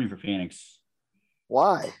Phoenix? I'm rooting for Phoenix.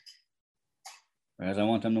 Why? Because I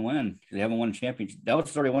want them to win. They haven't won a championship.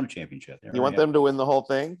 Dallas already won a championship. You want them to win the whole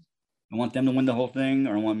thing? I want them to win the whole thing,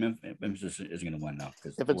 or I want Memphis isn't going to win now.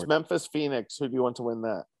 If it's Memphis, Phoenix, who do you want to win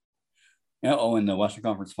that? Yeah. Oh, in the Western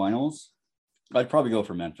Conference Finals, I'd probably go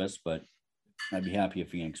for Memphis, but I'd be happy if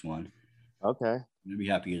Phoenix won. Okay. I'd be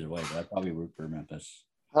happy either way, but I'd probably root for Memphis.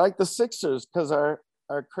 I like the Sixers because our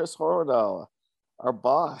Chris Horwedel, our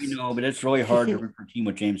boss. I know, but it's really hard to root for a team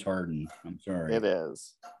with James Harden. I'm sorry. It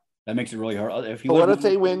is. That makes it really hard. What if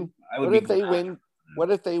they win? What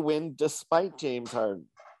if they win despite James Harden?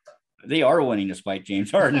 They are winning despite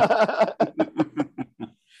James Harden.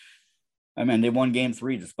 I mean, they won Game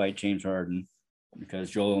 3 despite James Harden because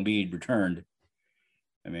Joel Embiid returned.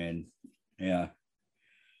 I mean, yeah.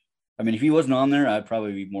 I mean, if he wasn't on there, I'd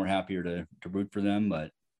probably be more happier to root for them,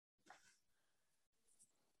 but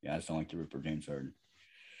yeah, I just don't like to root for James Harden.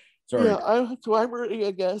 Sorry. Yeah, I'm rooting, I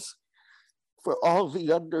guess, for all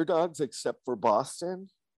the underdogs except for Boston,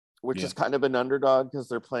 which is kind of an underdog because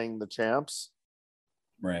they're playing the champs.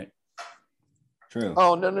 Right. True.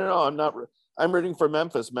 Oh, no. I'm not. I'm rooting for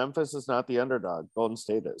Memphis. Memphis is not the underdog. Golden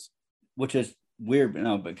State is. Which is weird,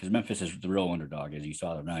 no, because Memphis is the real underdog, as you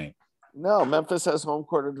saw tonight. No, Memphis has home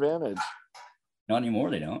court advantage. Not anymore,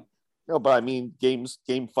 they don't. No, but I mean, game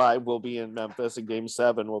 5 will be in Memphis and game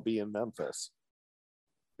 7 will be in Memphis.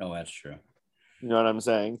 Oh, that's true. You know what I'm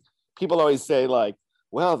saying? People always say like,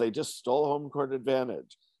 well, they just stole home court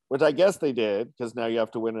advantage, which I guess they did because now you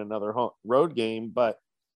have to win another road game, but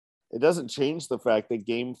it doesn't change the fact that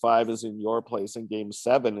game 5 is in your place and game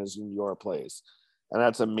 7 is in your place. And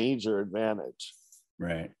that's a major advantage.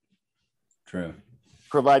 Right. True.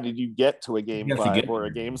 Provided you get to a game 5 or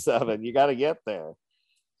a game 7, you got to get there.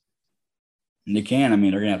 And they can. I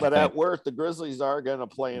mean, they're going to have to. But at worst, the Grizzlies are going to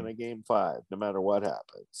play in a game 5, no matter what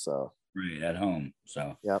happens. So. Right, at home.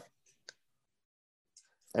 So. Yep.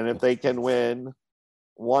 And if they can win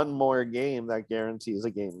one more game, that guarantees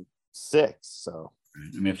a game 6. So.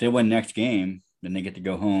 I mean, if they win next game, then they get to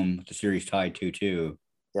go home with the series tied 2-2.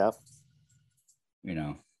 Yep. You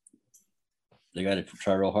know, they got to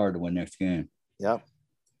try real hard to win next game. Yep.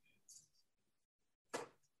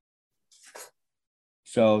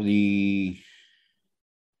 So the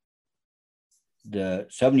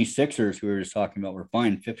 76ers we were just talking about were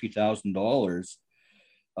fined $50,000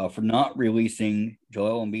 for not releasing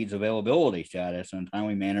Joel Embiid's availability status in a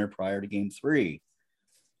timely manner prior to Game 3.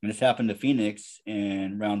 And this happened to Phoenix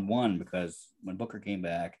in round 1 because when Booker came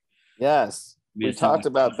back, yes, we talked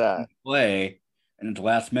about that play, and at the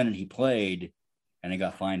last minute he played, and he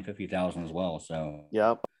got fined $50,000 as well. So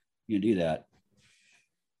yep, you do that.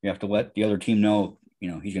 You have to let the other team know, you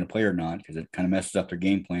know, he's going to play or not, because it kind of messes up their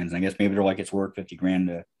game plans. And I guess maybe they're like, it's worth $50,000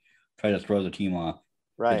 to try to throw the team off.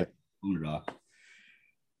 Right.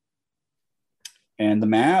 And the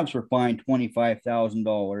Mavs were fined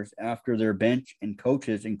 $25,000 after their bench and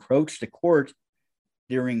coaches encroached the court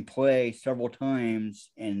during play several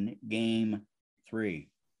times in Game 3.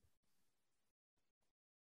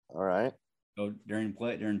 All right. So during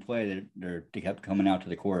play, they kept coming out to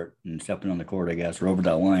the court and stepping on the court, I guess, or over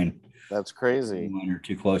that line. That's crazy. Or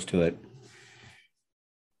too close to it,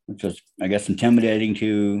 which was, I guess, intimidating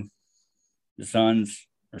to the Suns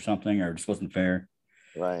or something, or it just wasn't fair.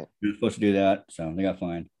 Right. You're supposed to do that, so they got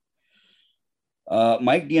fined.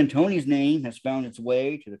 Mike D'Antoni's name has found its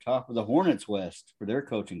way to the top of the Hornets list for their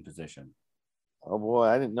coaching position. Oh boy,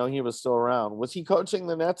 I didn't know he was still around. Was he coaching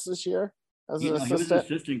the Nets this year? as an He was an assistant?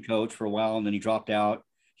 assistant coach for a while, and then he dropped out.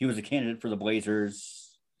 He was a candidate for the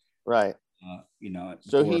Blazers. Right.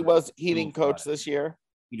 So Before he didn't coach this year.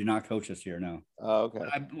 He did not coach this year, no. Oh, okay.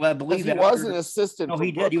 I believe he was an assistant. No, from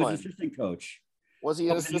he did. Brooklyn. He was assistant coach. Was he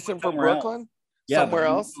an assistant from Brooklyn? Else. Yeah, somewhere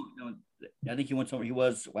else? No, I think he went somewhere. He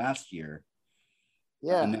was last year.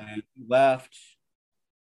 Yeah. And then he left,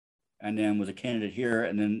 and then was a candidate here,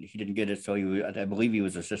 and then he didn't get it. So I believe he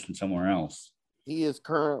was assistant somewhere else. He is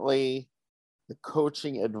currently the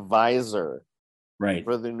coaching advisor, right,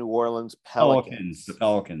 for the New Orleans Pelicans. The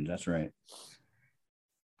Pelicans. That's right.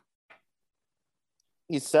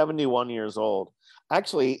 He's 71 years old.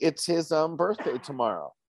 Actually, it's his birthday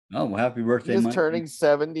tomorrow. Oh, well, happy birthday! He's turning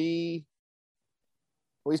 70.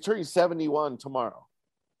 Well, he's turning 71 tomorrow.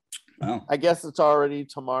 Oh. I guess it's already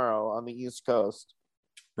tomorrow on the East Coast.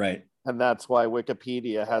 Right. And that's why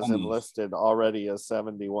Wikipedia has him listed already as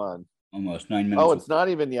 71. Almost 9 minutes. Oh, it's not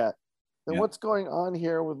even yet. Then what's going on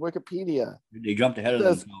here with Wikipedia? They jumped ahead of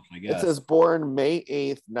themselves, I guess. It says born May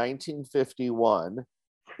 8th, 1951,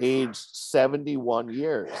 aged 71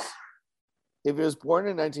 years. If he was born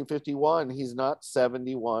in 1951, he's not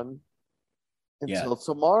 71 until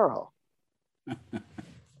tomorrow.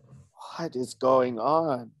 What is going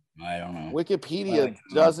on? I don't know. Wikipedia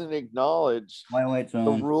doesn't acknowledge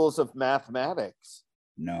the rules of mathematics.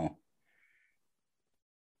 No.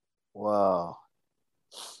 Wow.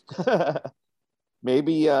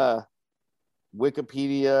 Maybe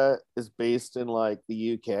Wikipedia is based in like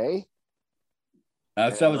the UK.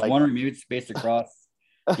 So I was wondering, maybe it's based across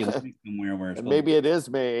somewhere where it's maybe it is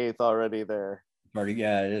May 8th already there.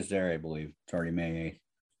 It is there, I believe. It's already May 8th.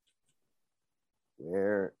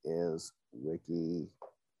 Where is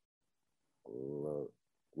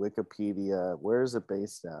Wikipedia? Where is it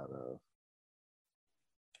based out of?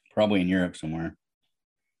 Probably in Europe somewhere.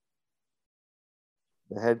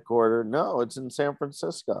 The headquarters? No, it's in San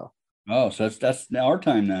Francisco. Oh, so that's our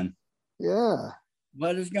time then. Yeah.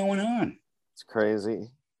 What is going on? It's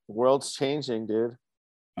crazy. The world's changing, dude.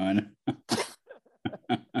 I know.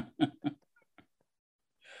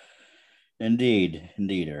 Indeed,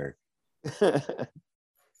 Eric.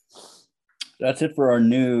 That's it for our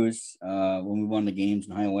news. We'll move on to games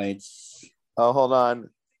and highlights. Oh, hold on.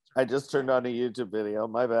 I just turned on a YouTube video.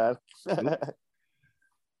 My bad.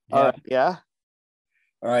 Yeah.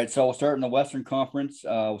 All right, so we'll start in the Western Conference.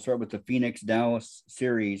 We'll start with the Phoenix-Dallas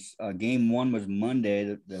series. Game one was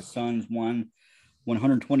Monday. The Suns won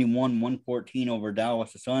 121-114 over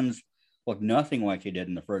Dallas. The Suns looked nothing like they did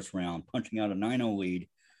in the first round, punching out a 9-0 lead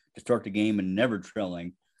to start the game and never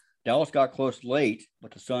trailing. Dallas got close late,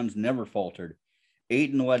 but the Suns never faltered.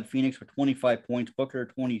 Ayton led Phoenix with 25 points, Booker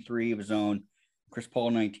 23 of his own, Chris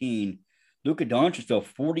Paul 19. Luka Doncic, though,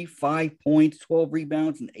 45 points, 12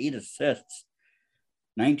 rebounds, and 8 assists.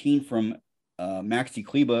 19 from Maxi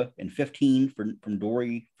Kleber and 15 from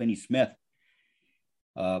Dorian Finney-Smith.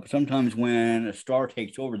 Sometimes when a star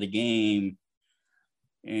takes over the game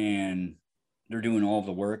and they're doing all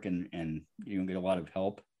the work and you don't get a lot of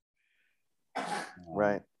help,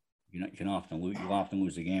 right? You can often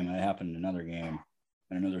lose the game. That happened in another game,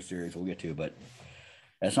 in another series we'll get to, but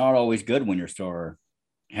that's not always good when your star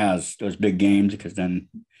has those big games, because then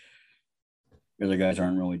the other guys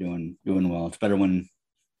aren't really doing well. It's better when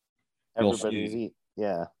everybody's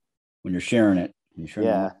when you're sharing it.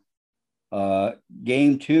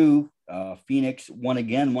 Game two, Phoenix won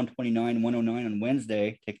again, 129-109 on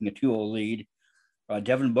Wednesday, taking a 2-0 lead.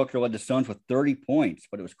 Devin Booker led the Suns with 30 points,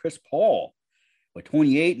 but it was Chris Paul with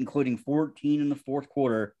 28, including 14 in the fourth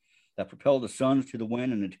quarter, that propelled the Suns to the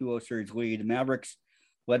win and the 2-0 series lead. The Mavericks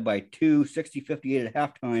led by 60-58 at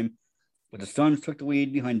halftime, but the Suns took the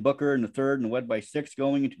lead behind Booker in the third and led by 6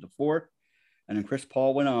 going into the fourth. And then Chris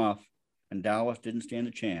Paul went off, and Dallas didn't stand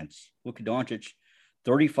a chance. Luka Doncic,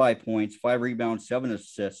 35 points, 5 rebounds, 7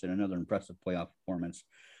 assists, and another impressive playoff performance.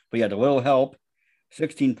 But he had a little help,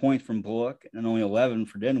 16 points from Bullock and only 11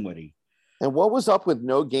 for Dinwiddie. And what was up with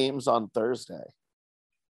no games on Thursday?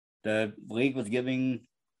 The league was giving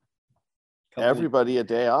everybody a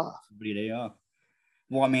day off.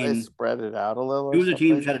 Well, I mean, they spread it out a little. 2 of the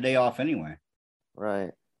teams had a day off anyway.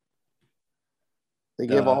 Right. They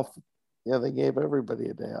gave everybody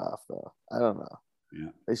a day off, though. I don't know. Yeah.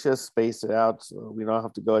 They should space it out so we don't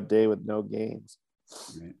have to go a day with no games.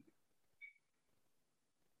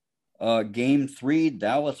 Right. Game 3,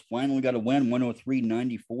 Dallas finally got a win,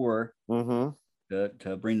 103-94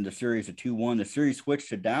 to bring the series to 2-1. The series switched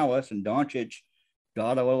to Dallas, and Doncic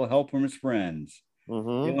got a little help from his friends.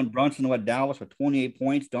 Jalen Brunson led Dallas with 28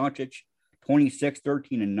 points. Doncic, 26,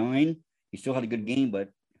 13, and 9. He still had a good game, but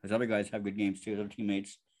his other guys have good games too. His other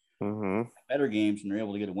teammates better games, and they're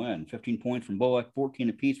able to get a win. 15 points from Bullock, 14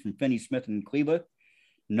 apiece from Finney Smith and Kleba.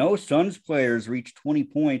 No Suns players reached 20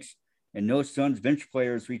 points, and no Suns bench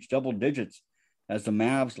players reached double digits as the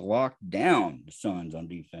Mavs locked down the Suns on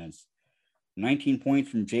defense. 19 points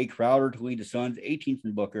from Jay Crowder to lead the Suns, 18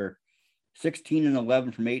 from Booker, 16 and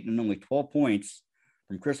 11 from Ayton, and only 12 points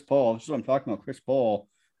from Chris Paul. This is what I'm talking about. Chris Paul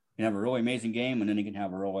can have a really amazing game, and then he can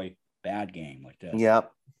have a really bad game like this.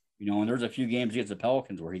 Yep. And there's a few games against the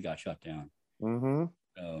Pelicans where he got shut down. Mm-hmm.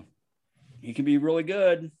 So he can be really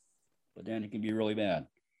good, but then he can be really bad.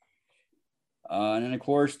 And then, of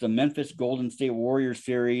course, the Memphis Golden State Warriors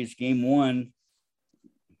series, game 1.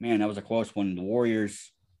 Man, that was a close one. The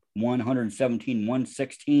Warriors won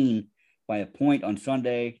 117-116 by a point on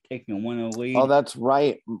Sunday, taking a 1-0 lead. Oh, that's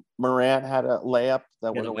right. Morant had a layup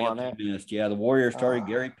that would have won it. Missed. Yeah, the Warriors started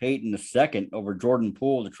Gary Payton II over Jordan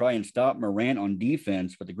Poole to try and stop Morant on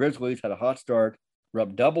defense, but the Grizzlies had a hot start, were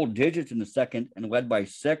up double digits in the second, and led by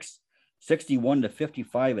 6,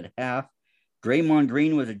 61-55 at half. Draymond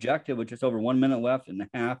Green was ejected with just over 1 minute left in the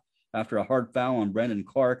half after a hard foul on Brendan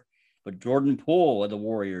Clark, but Jordan Poole led the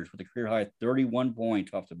Warriors with a career-high 31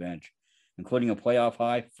 points off the bench, including a playoff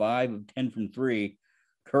high 5 of 10 from 3.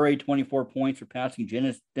 Curry, 24 points, surpassing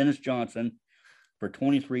Dennis Johnson for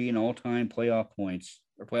 23 in all-time playoff points.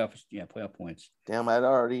 Playoff points. Damn, I'd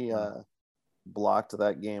already blocked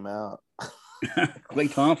that game out.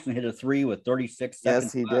 Klay Thompson hit a 3 with 36 seconds.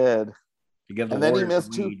 Yes, he did. To give the and then Warriors he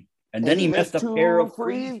missed the lead. two. And then he missed a pair of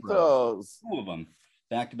free throws. 2 of them.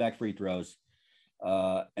 Back-to-back free throws.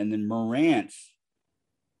 And then Morant,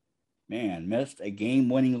 missed a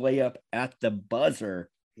game-winning layup at the buzzer.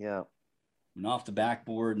 Yeah. And off the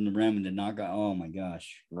backboard and the rim and did not go. Oh my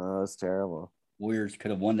gosh. No, that's terrible. Warriors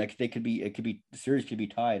could have won that. The series could be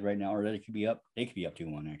tied right now, or they could be up. They could be up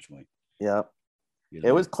 2-1 actually. Yeah.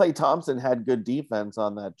 It was Klay Thompson had good defense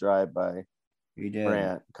on that drive by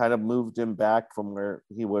Morant. Kind of moved him back from where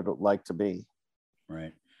he would like to be.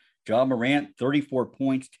 Right. Ja Morant, 34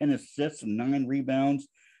 points, 10 assists, and 9 rebounds.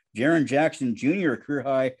 Jaren Jackson Jr., career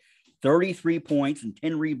high, 33 points and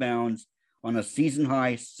 10 rebounds on a season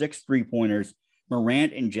high 6 3-pointers.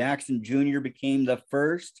 Morant and Jackson Jr. became the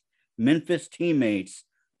first Memphis teammates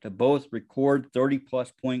to both record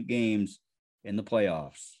 30-plus point games in the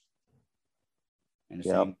playoffs.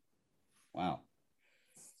 And wow.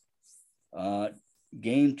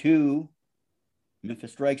 Game 2,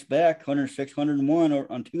 Memphis strikes back 106-101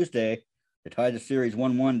 on Tuesday to tie the series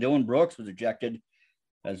 1-1. Dylan Brooks was ejected,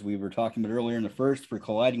 as we were talking about earlier in the first, for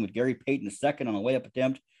colliding with Gary Payton II on a layup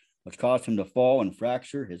attempt, which caused him to fall and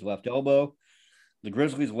fracture his left elbow. The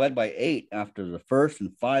Grizzlies led by 8 after the first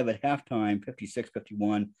and 5 at halftime,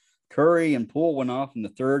 56-51. Curry and Poole went off in the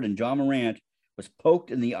third, and Ja Morant was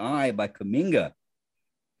poked in the eye by Kuminga.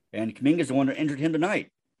 And Kuminga's the one that injured him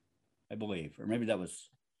tonight, I believe. Or maybe it was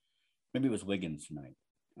Wiggins tonight.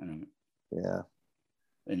 I don't know. Yeah.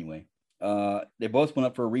 Anyway, they both went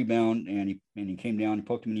up for a rebound, and he came down and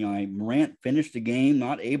poked him in the eye. Morant finished the game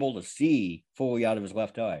not able to see fully out of his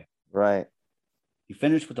left eye. Right. He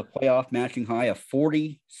finished with a playoff matching high of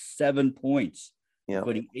 47 points,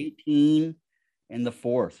 including 18 in the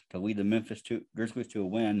fourth to lead the Memphis Grizzlies to a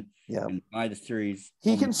win and tie the series.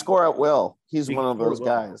 He can score at will. He's one of those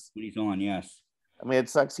guys. When he's on, yes. I mean, it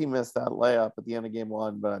sucks he missed that layup at the end of game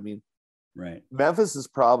 1, but I mean, right. Memphis's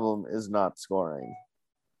problem is not scoring.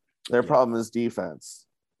 Their problem is defense.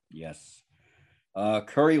 Yes.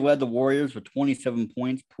 Curry led the Warriors with 27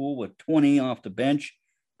 points. Poole with 20 off the bench.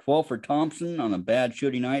 12 for Thompson on a bad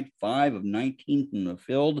shooting night. 5 of 19 from the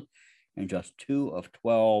field. And just 2 of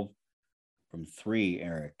 12 from 3,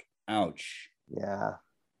 Eric. Ouch. Yeah.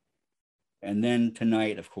 And then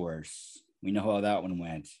tonight, of course, we know how that one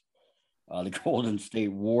went. The Golden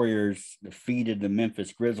State Warriors defeated the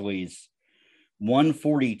Memphis Grizzlies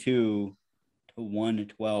 142-112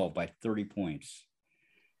 by 30 points.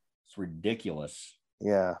 It's ridiculous.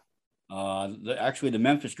 Yeah. The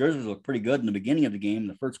Memphis Grizzlies looked pretty good in the beginning of the game. In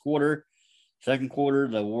the first quarter, second quarter,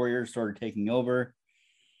 the Warriors started taking over.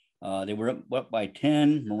 They were up by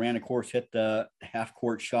 10. Morant, of course, hit the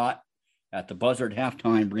half-court shot at the buzzer at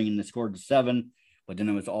halftime, bringing the score to 7. But then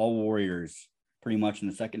it was all Warriors pretty much in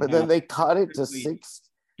the second half. But then they cut it to 6.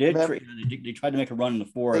 They tried to make a run in the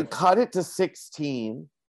fourth. They cut it to 16,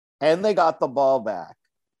 and they got the ball back.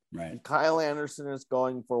 Right. And Kyle Anderson is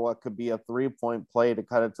going for what could be a 3-point play to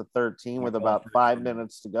cut it to 13 with about 5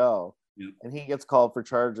 minutes to go. Yep. And he gets called for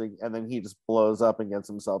charging, and then he just blows up and gets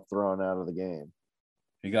himself thrown out of the game.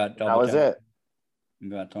 He got that was it. He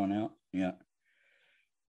got thrown out. Yeah.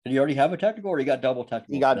 Did he already have a technical, or he got double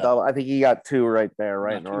technical? He got double. I think he got 2 right there,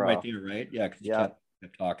 right in a row. Right there, right? Yeah, because he kept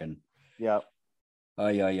talking. Yeah.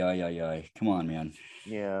 Come on, man.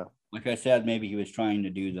 Yeah. Like I said, maybe he was trying to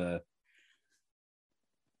do the,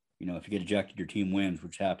 if you get ejected, your team wins,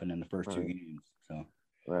 which happened in the first two games. So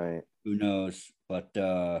who knows? But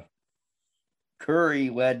Curry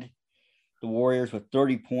led the Warriors with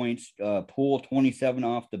 30 points. Poole 27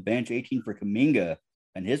 off the bench, 18 for Kuminga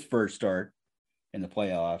and his first start in the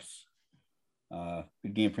playoffs.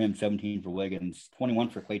 Good game for him, 17 for Wiggins, 21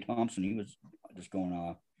 for Klay Thompson. He was just going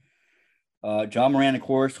off. John Moran, of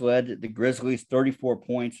course, led the Grizzlies, 34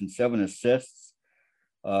 points and 7 assists.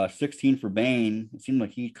 16 for Bane. It seemed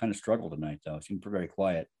like he kind of struggled tonight, though. It seemed very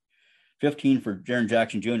quiet. 15 for Jaren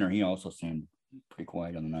Jackson Jr. He also seemed pretty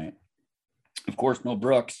quiet on the night. Of course, no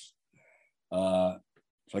Brooks. So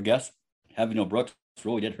I guess having no Brooks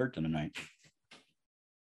really did hurt them tonight.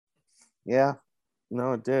 Yeah,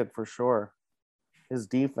 no, it did for sure. His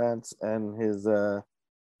defense and his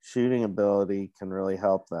shooting ability can really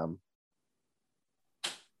help them.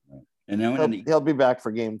 And then he'll be back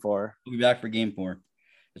for game 4. He'll be back for game 4.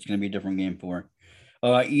 It's going to be a different game 4.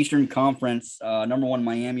 Eastern Conference, number 1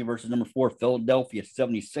 Miami versus number 4 Philadelphia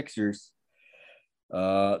 76ers.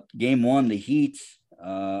 Game 1, the Heat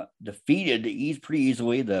defeated pretty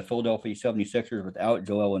easily the Philadelphia 76ers without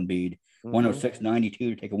Joel Embiid, 106-92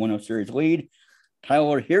 to take a 1-0 series lead.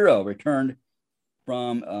 Tyler Hero returned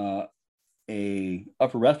from a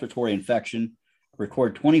upper respiratory infection,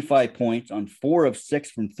 recorded 25 points on 4 of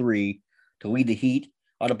 6 from 3 to lead the Heat.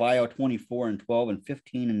 Adebayo 24 and 12 and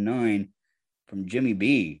 15 and 9 from Jimmy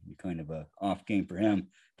B. Kind of a off game for him.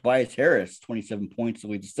 Tobias Harris 27 points to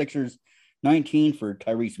lead the Sixers, 19 for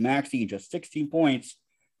Tyrese Maxey, and just 16 points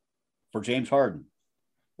for James Harden.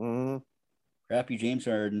 Crappy James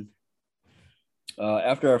Harden.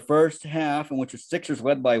 After our first half, in which the Sixers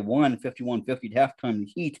led by 1, 51-50 at halftime,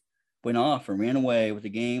 the Heat went off and ran away with the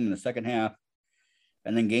game in the second half.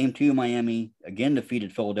 And then game 2, Miami again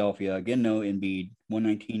defeated Philadelphia. Again, no Embiid,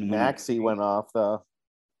 119. Maxey went off, though.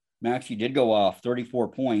 Maxey did go off, 34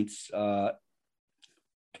 points.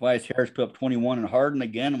 Tobias Harris put up 21, and Harden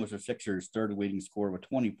again was the Sixers' third leading scorer with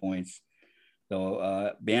 20 points.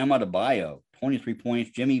 So Bam Adebayo, 23 points.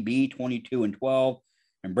 Jimmy B, 22 and 12.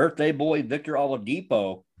 And birthday boy Victor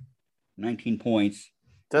Oladipo, 19 points.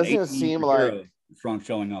 Doesn't it seem like strong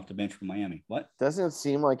showing off the bench for Miami? What? Doesn't it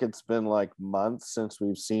seem like it's been like months since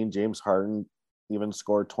we've seen James Harden even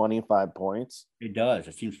score 25 points? It does.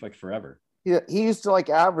 It seems like forever. He used to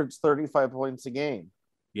average 35 points a game.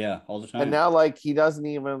 Yeah, all the time. And now he doesn't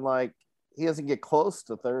even he doesn't get close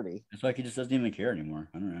to 30. It's like he just doesn't even care anymore.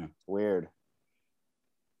 I don't know. It's weird.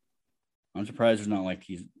 I'm surprised it's not like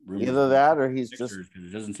he's either that or he's just because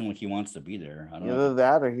it doesn't seem like he wants to be there. I don't know. Either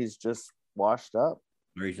that or he's just washed up.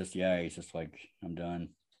 Or he's just like, I'm done.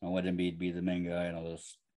 I'll let him be the main guy and I'll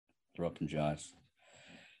just throw up some shots.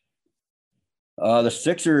 The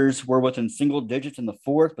Sixers were within single digits in the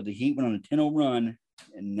fourth, but the Heat went on a 10-0 run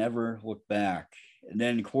and never looked back. And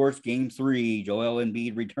then, of course, game 3, Joel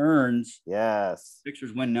Embiid returns. Yes.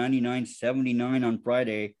 Sixers win 99-79 on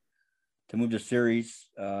Friday to move the series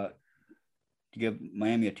to give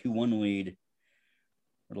Miami a 2-1 lead,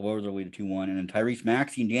 or to lower the lead to 2-1. And then Tyrese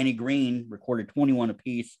Maxey and Danny Green recorded 21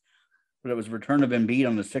 apiece, but it was a return of Embiid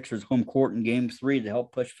on the Sixers' home court in game 3 to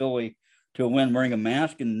help push Philly to a win, wearing a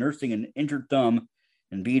mask and nursing an injured thumb.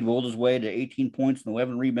 Embiid rolled his way to 18 points and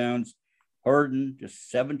 11 rebounds. Harden, just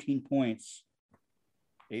 17 points.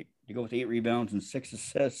 To go with 8 rebounds and 6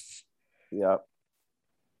 assists. Yep.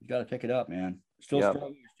 You got to pick it up, man.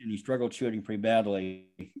 Struggled, and he struggled shooting pretty badly.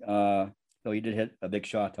 Though he did hit a big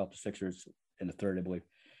shot to help the Sixers in the third, I believe.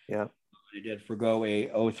 Yeah. They did forgo a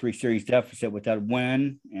 0-3 series deficit with that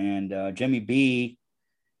win. And Jimmy B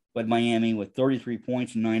led Miami with 33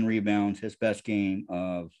 points and 9 rebounds, his best game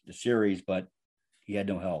of the series, but he had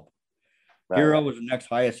no help. Right. Hero was the next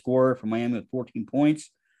highest scorer for Miami with 14 points.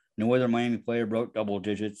 No other Miami player broke double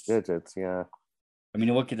digits. Yeah. I mean,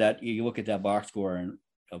 you look at that box score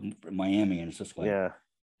of Miami, and it's just like, yeah,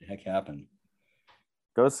 the heck happened?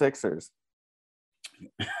 Go Sixers.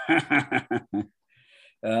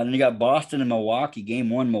 Then you got Boston and Milwaukee. Game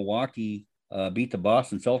 1, Milwaukee beat the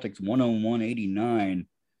Boston Celtics 101-89.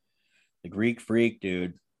 The Greek Freak,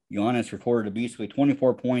 dude. Giannis recorded a beastly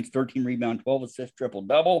 24 points, 13 rebounds, 12 assists,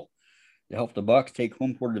 triple-double to help the Bucks take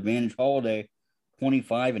home court advantage. Holiday,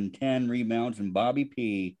 25 and 10 rebounds, and Bobby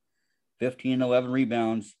P, 15 and 11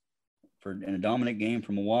 rebounds in a dominant game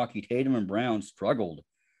for Milwaukee. Tatum and Brown struggled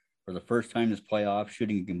for the first time this playoff,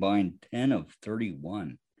 shooting a combined 10 of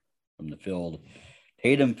 31 from the field.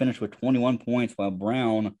 Tatum finished with 21 points, while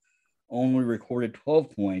Brown only recorded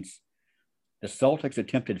 12 points. The Celtics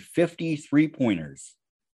attempted 50 three-pointers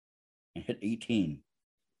and hit 18.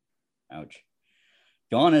 Ouch.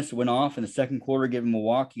 Giannis went off in the second quarter, giving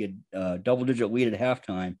Milwaukee a double-digit lead at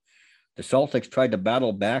halftime. The Celtics tried to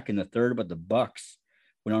battle back in the third, but the Bucks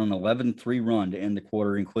went on an 11-3 run to end the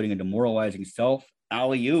quarter, including a demoralizing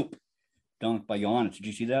alley-oop dunk by Giannis. Did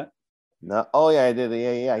you see that? No. Oh, yeah, I did.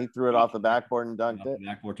 Yeah. He threw it off the backboard and dunked it.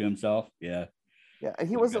 Backboard to himself. Yeah. Yeah. And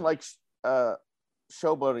he wasn't like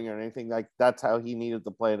showboating or anything. Like, that's how he needed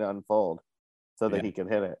the play to unfold so that he could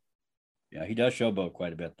hit it. Yeah, he does showboat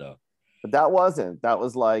quite a bit, though. But that wasn't. That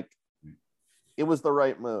was like, it was the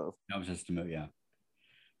right move. That was just a move, yeah.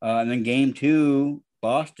 And then game 2,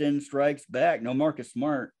 Boston strikes back. No Marcus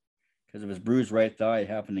Smart because of his bruised right thigh. It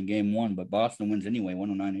happened in game 1, but Boston wins anyway,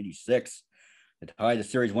 109-86. They tied the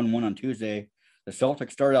series 1-1 on Tuesday. The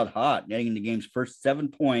Celtics started out hot, netting the game's first 7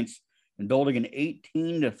 points and building an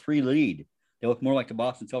 18-3 lead. They look more like the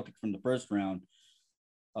Boston Celtics from the first round.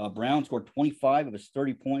 Brown scored 25 of his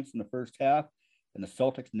 30 points in the first half, and the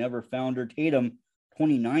Celtics never found her. Tatum,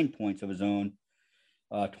 29 points of his own,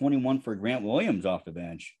 21 for Grant Williams off the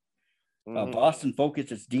bench. Boston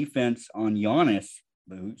focused its defense on Giannis,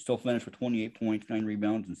 who still finished with 28 points, 9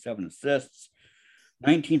 rebounds, and 7 assists.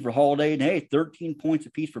 19 for Holiday, and 13 points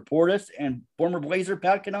apiece for Portis and former Blazer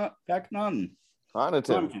Pat Connaughton. Pat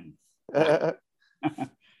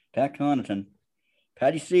Connaughton.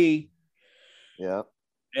 Patty C. Yeah.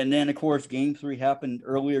 And then, of course, game 3 happened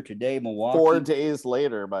earlier today. Milwaukee. 4 days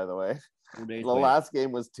later, by the way. The last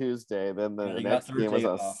game was Tuesday. Then the next game was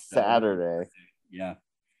on Saturday. Yeah.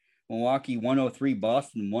 Milwaukee 103,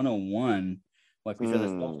 Boston 101. Like we said, the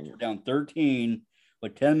Celtics were down 13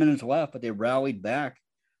 with 10 minutes left, but they rallied back.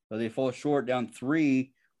 So they fell short down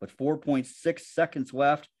 3 with 4.6 seconds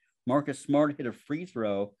left. Marcus Smart hit a free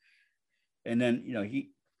throw. And then,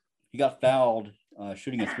 he got fouled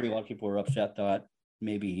shooting a 3. A lot of people were upset, thought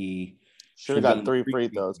maybe he should have gotten 3 free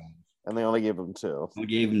throws, and they only gave him 2. We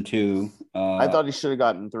gave him 2. I thought he should have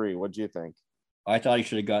gotten 3. What do you think? I thought he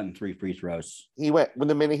should have gotten 3 free throws. When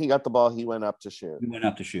the minute he got the ball, he went up to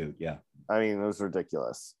shoot. Yeah. I mean, it was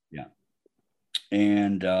ridiculous. Yeah.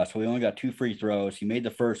 And so he only got 2 free throws. He made the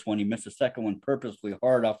first one. He missed the second one purposely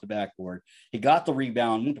hard off the backboard. He got the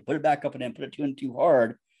rebound, went to put it back up and then put it 2 and 2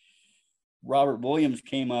 hard. Robert Williams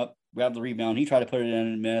came up, grabbed the rebound. He tried to put it in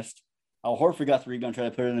and missed. Al Horford got the rebound, tried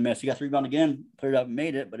to put it in the miss. He got the rebound again, put it up and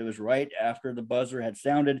made it, but it was right after the buzzer had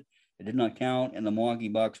sounded. It did not count, and the Milwaukee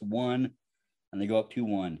Bucks won, and they go up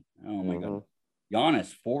 2-1. Oh, my God.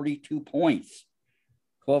 Giannis, 42 points,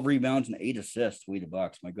 12 rebounds, and 8 assists to lead the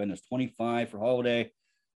Bucks. My goodness, 25 for Holiday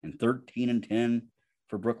and 13 and 10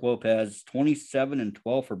 for Brook Lopez, 27 and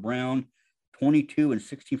 12 for Brown, 22 and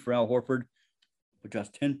 16 for Al Horford, with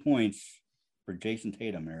just 10 points for Jason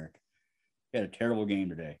Tatum, Eric. He had a terrible game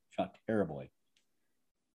today. Shot terribly.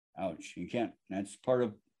 Ouch. You can't. That's part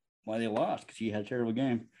of why they lost, because he had a terrible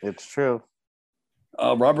game. It's true.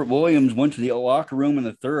 Robert Williams went to the locker room in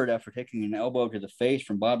the third after taking an elbow to the face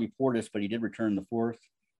from Bobby Portis, but he did return the fourth.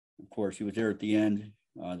 Of course, he was there at the end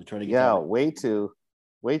to try to get. Yeah, way too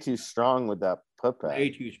strong with that putback. Way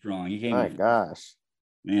too strong. My gosh,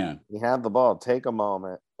 man. He had the ball. Take a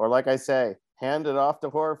moment, or like I say, hand it off to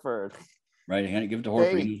Horford. Right, give it to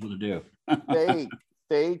Horford. He knows what to do.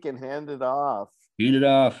 fake, and hand it off. Hand it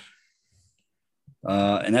off.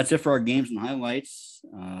 And that's it for our games and highlights.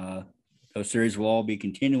 Those series will all be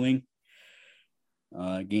continuing.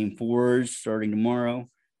 Game 4 is starting tomorrow.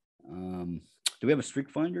 Do we have a streak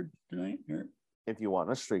finder tonight? Or? If you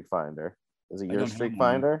want a streak finder. Is it your streak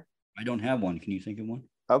finder? I don't have one. Can you think of one?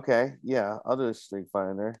 Okay. Yeah, I'll do a streak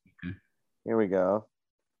finder. Okay. Here we go.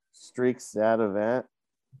 Streak stat event.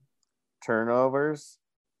 Turnovers,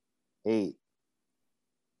 8.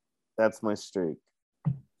 That's my streak.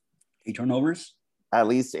 8 turnovers? At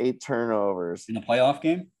least 8 turnovers. In the playoff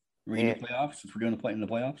game? We're in the playoffs? Since we're doing in the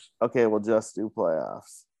playoffs? Okay, we'll just do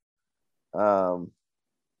playoffs.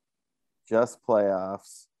 Just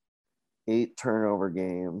playoffs. 8 turnover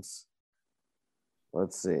games.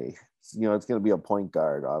 Let's see. It's going to be a point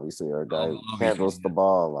guard, obviously, or a guy who handles the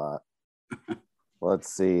ball a lot.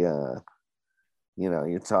 Let's see.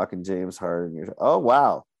 You're talking James Harden. Oh,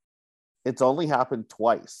 wow. It's only happened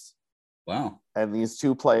twice. Wow. And these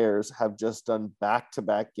 2 players have just done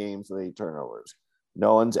back-to-back games with 8 turnovers.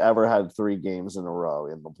 No one's ever had 3 games in a row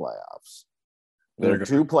in the playoffs. There are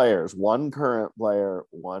 2 players, 1 current player,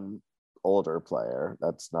 1 older player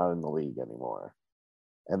that's not in the league anymore.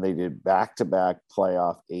 And they did back-to-back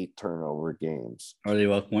playoff 8 turnover games. Are they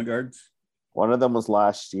both point guards? One of them was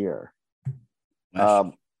last year.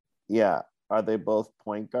 Yeah. Are they both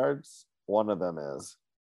point guards? One of them is.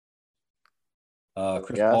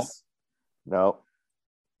 Chris Paul? No.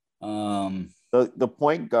 The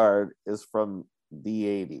point guard is from the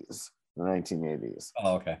 80s. The 1980s.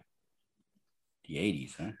 Oh, okay. The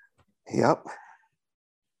 80s, huh? Yep.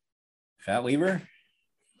 Fat Weaver?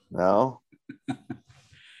 No.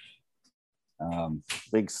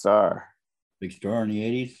 Big star. Big star in the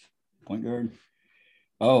 80s. Point guard.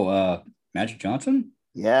 Oh, Magic Johnson?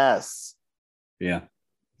 Yes. Yeah.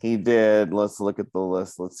 He did. Let's look at the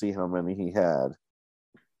list. Let's see how many he had.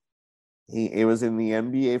 It was in the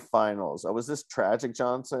NBA Finals. Oh, was this Tragic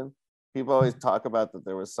Johnson? People always talk about that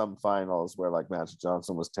there was some finals where like Magic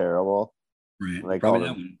Johnson was terrible. Right. They Probably called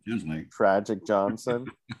that him one. Like. Tragic Johnson.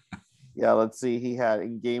 Yeah, let's see. He had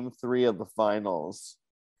in game 3 of the finals,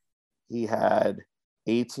 he had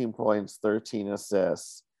 18 points, 13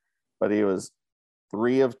 assists, but he was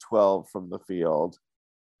 3 of 12 from the field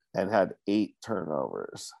and had 8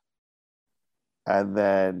 turnovers. And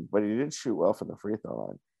then, but he didn't shoot well from the free throw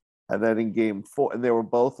line. And then in game 4, and they were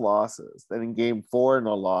both losses. Then in game 4 in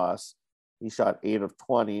a loss, he shot 8 of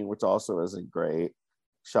 20, which also isn't great.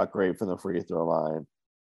 Shot great from the free throw line.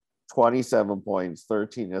 27 points,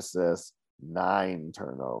 13 assists, 9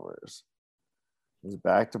 turnovers. It was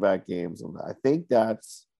back-to-back games. And I think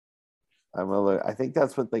that's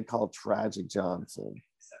what they call Tragic Johnson.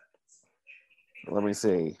 Let me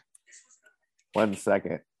see. 1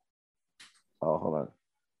 second. Oh, hold on.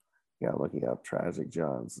 Yeah, looking up Tragic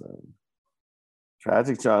Johnson.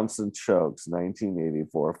 Tragic Johnson chokes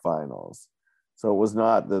 1984 finals. So it was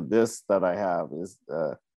not this that I have is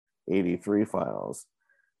the 83 finals.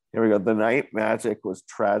 Here we go. The night Magic was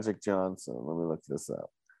Tragic Johnson. Let me look this up.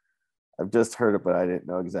 I've just heard it, but I didn't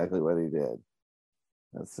know exactly what he did.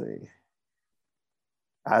 Let's see.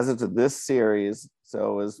 As into this series,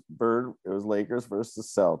 so it was Lakers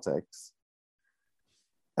versus Celtics.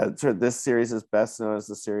 This series is best known as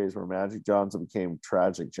the series where Magic Johnson became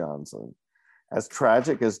Tragic Johnson. As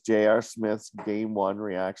tragic as J.R. Smith's Game 1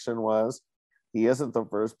 reaction was, he isn't the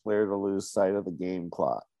first player to lose sight of the game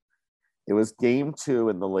clock. It was Game 2,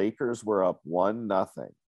 and the Lakers were up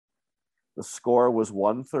 1-0. The score was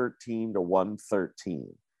 113 to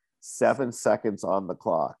 113, 7 seconds on the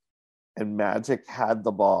clock, and Magic had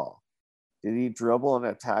the ball. Did he dribble and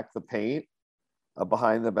attack the paint? A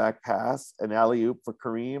behind the back pass, an alley-oop for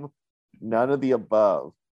Kareem? None of the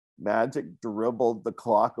above. Magic dribbled the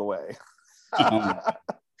clock away.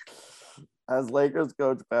 As Lakers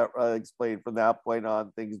coach Pat Riley explained, from that point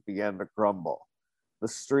on, things began to crumble. The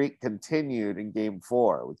streak continued in game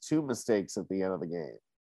 4 with 2 mistakes at the end of the game.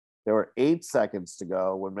 There were 8 seconds to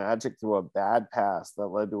go when Magic threw a bad pass that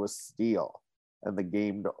led to a steal and the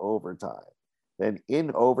game to overtime. Then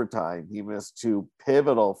in overtime, he missed 2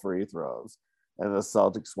 pivotal free throws, and the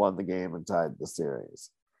Celtics won the game and tied the series.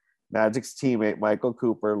 Magic's teammate Michael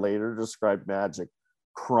Cooper later described Magic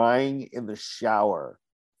crying in the shower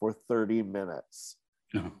for 30 minutes.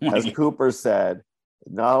 As Cooper said,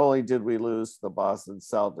 not only did we lose to the Boston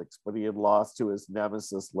Celtics, but he had lost to his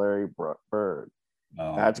nemesis, Larry Bird.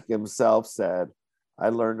 Oh. Magic himself said, I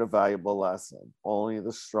learned a valuable lesson. Only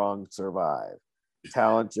the strong survive.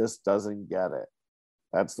 Talent just doesn't get it.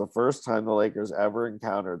 That's the first time the Lakers ever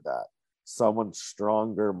encountered that. Someone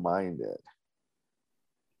stronger minded.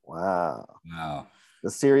 Wow. The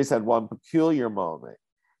series had one peculiar moment.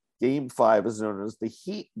 Game 5 is known as the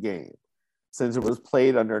Heat game, since it was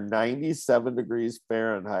played under 97 degrees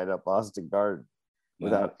Fahrenheit at Boston Garden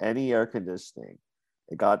without any air conditioning.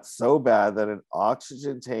 It got so bad that an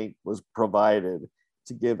oxygen tank was provided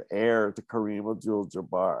to give air to Kareem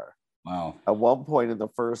Abdul-Jabbar. Wow. At one point in the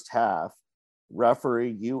first half,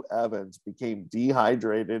 referee Hugh Evans became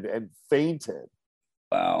dehydrated and fainted.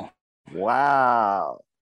 Wow.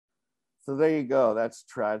 So there you go. That's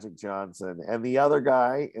Tragic Johnson. And the other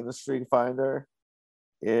guy in the Streak Finder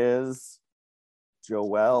is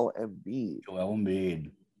Joel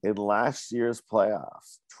Embiid. In last year's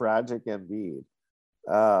playoffs, Tragic Embiid.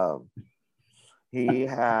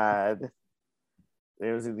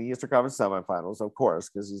 It was in the Eastern Conference semifinals, of course,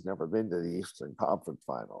 because he's never been to the Eastern Conference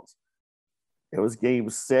finals. It was game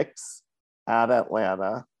 6 at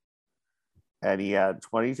Atlanta, and he had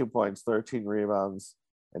 22 points, 13 rebounds,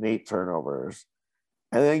 and 8 turnovers.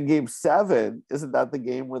 And then game 7, isn't that the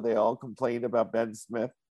game where they all complained about Ben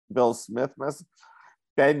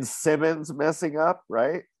Simmons messing up,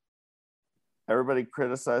 right? Everybody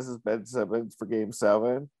criticizes Ben Simmons for game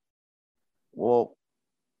 7. Well,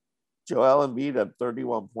 Joel Embiid had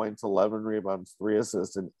 31 points, 11 rebounds, 3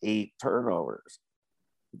 assists, and 8 turnovers.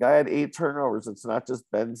 The guy had 8 turnovers. It's not just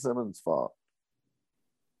Ben Simmons' fault.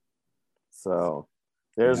 So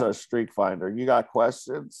there's our Streak Finder. You got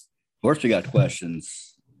questions? Of course we got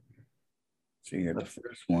questions. So here, the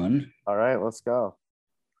first one. All right, let's go.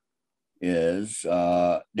 Is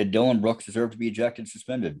did Dillon Brooks deserve to be ejected,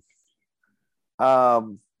 suspended?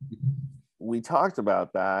 We talked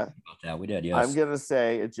about that. We did, yes. I'm gonna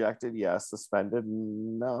say ejected, yes. Suspended,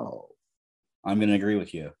 no. I'm gonna agree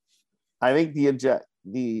with you. I think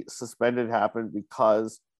the suspended happened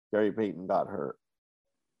because Gary Payton got hurt.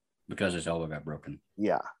 Because his elbow got broken.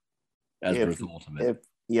 Yeah. As a result of it.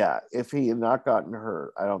 If he had not gotten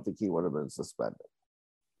hurt, I don't think he would have been suspended.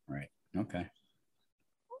 Right. Okay.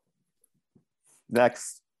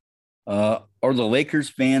 Next. Are the Lakers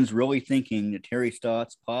fans really thinking that Terry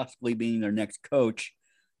Stotts possibly being their next coach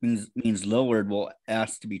means Lillard will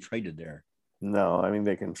ask to be traded there? No, I mean,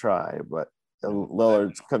 they can try, but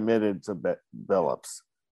Lillard's committed to Billups.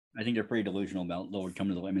 I think they're pretty delusional about Lillard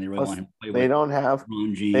coming to the. I mean, they really want him to play. They don't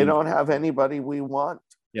have anybody we want.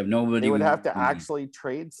 They have nobody. They would have to actually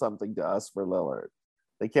trade something to us for Lillard.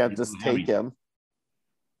 They can't just take him.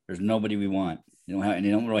 There's nobody we want. They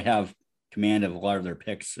don't really have command of a lot of their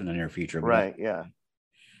picks in the near future. Right? Yeah.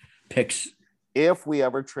 Picks. If we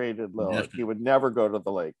ever traded Lillard, he would never go to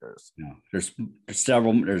the Lakers. No, there's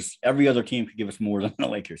several. There's every other team could give us more than the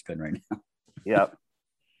Lakers could right now. Yep.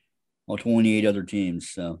 Well, 28 other teams.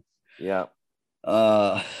 So. Yeah.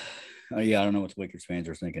 I don't know what the Lakers fans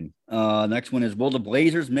are thinking. Next one is, will the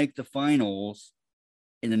Blazers make the finals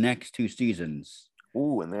in the next 2 seasons?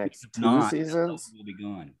 Ooh, in the next 2 seasons? Will be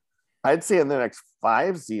gone. I'd say in the next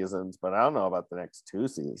 5 seasons, but I don't know about the next 2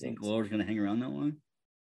 seasons. You think Lillard's going to hang around that long?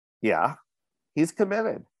 Yeah. He's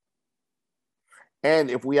committed. And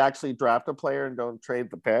if we actually draft a player and don't trade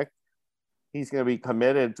the pick, he's going to be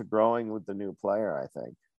committed to growing with the new player, I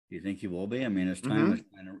think. Do you think he will be? I mean, his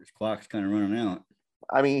clock's kind of running out.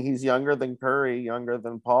 I mean, he's younger than Curry, younger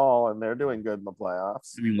than Paul, and they're doing good in the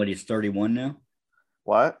playoffs. I mean, he's 31 now?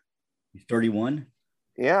 What? He's 31?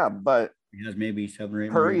 Yeah, but he has maybe 7 or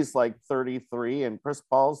 8 Curry's like 33 and Chris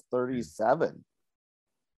Paul's 37.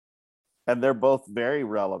 And they're both very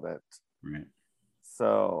relevant. Right.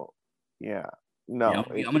 So, yeah. No.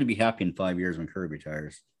 Yeah, I'm going to be happy in 5 years when Curry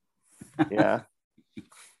retires. Yeah.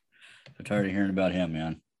 I'm tired of hearing about him,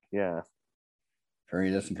 man. Yeah. Curry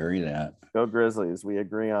this and Curry that. Go Grizzlies. We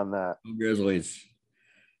agree on that. Go Grizzlies.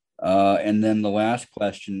 And then the last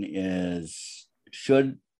question is,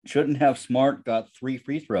 shouldn't have Smart got 3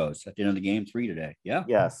 free throws at the end of the game, 3 today? Yeah.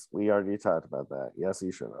 Yes, we already talked about that. Yes,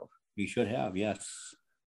 he should have. He should have. Yes.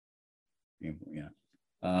 Yeah.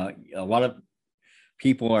 A lot of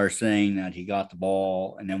people are saying that he got the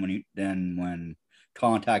ball, and then when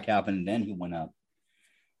contact happened, then he went up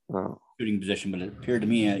shooting position. But it appeared to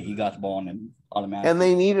me he got the ball and then automatically. And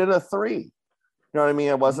they needed a 3. You know what I mean?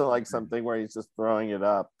 It wasn't like something where he's just throwing it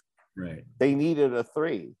up. Right. They needed a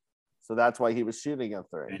 3. So that's why he was shooting a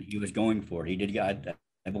 3. And he was going for it. He did get,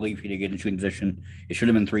 I believe he did get in shooting position. It should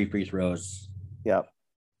have been 3 free throws. Yep.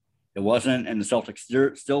 It wasn't, and the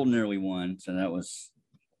Celtics still nearly won. So that was.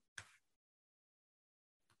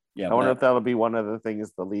 Yeah. I wonder if that'll be one of the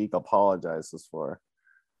things the league apologizes for.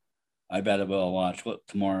 I bet it will. Watch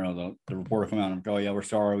tomorrow. The reporter come out and go, "Yeah, we're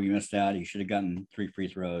sorry we missed that. He should have gotten 3 free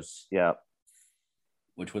throws." Yeah.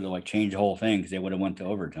 Which would have changed the whole thing because they would have went to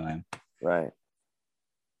overtime. Right.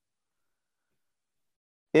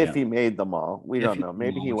 If he made them all, we don't know.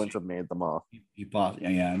 Maybe he wouldn't have made them all.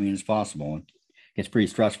 Yeah, I mean, it's possible. It's pretty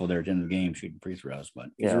stressful there at the end of the game shooting free throws, but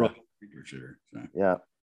he's a real free throw shooter. So. Yeah.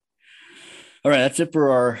 All right, that's it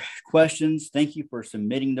for our questions. Thank you for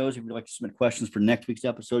submitting those. If you'd like to submit questions for next week's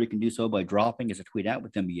episode, you can do so by dropping us a tweet out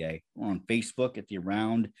with NBA. We're on Facebook at the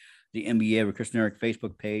Around the NBA with Chris and Eric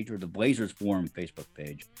Facebook page or the Blazers Forum Facebook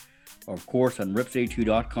page. Or, of course, on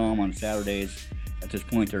ripcity2.com on Saturdays. At this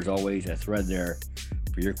point, there's always a thread there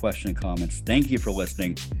for your question and comments. Thank you for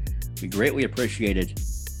listening. We greatly appreciate it.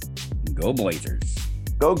 Go Blazers.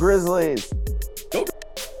 Go Grizzlies.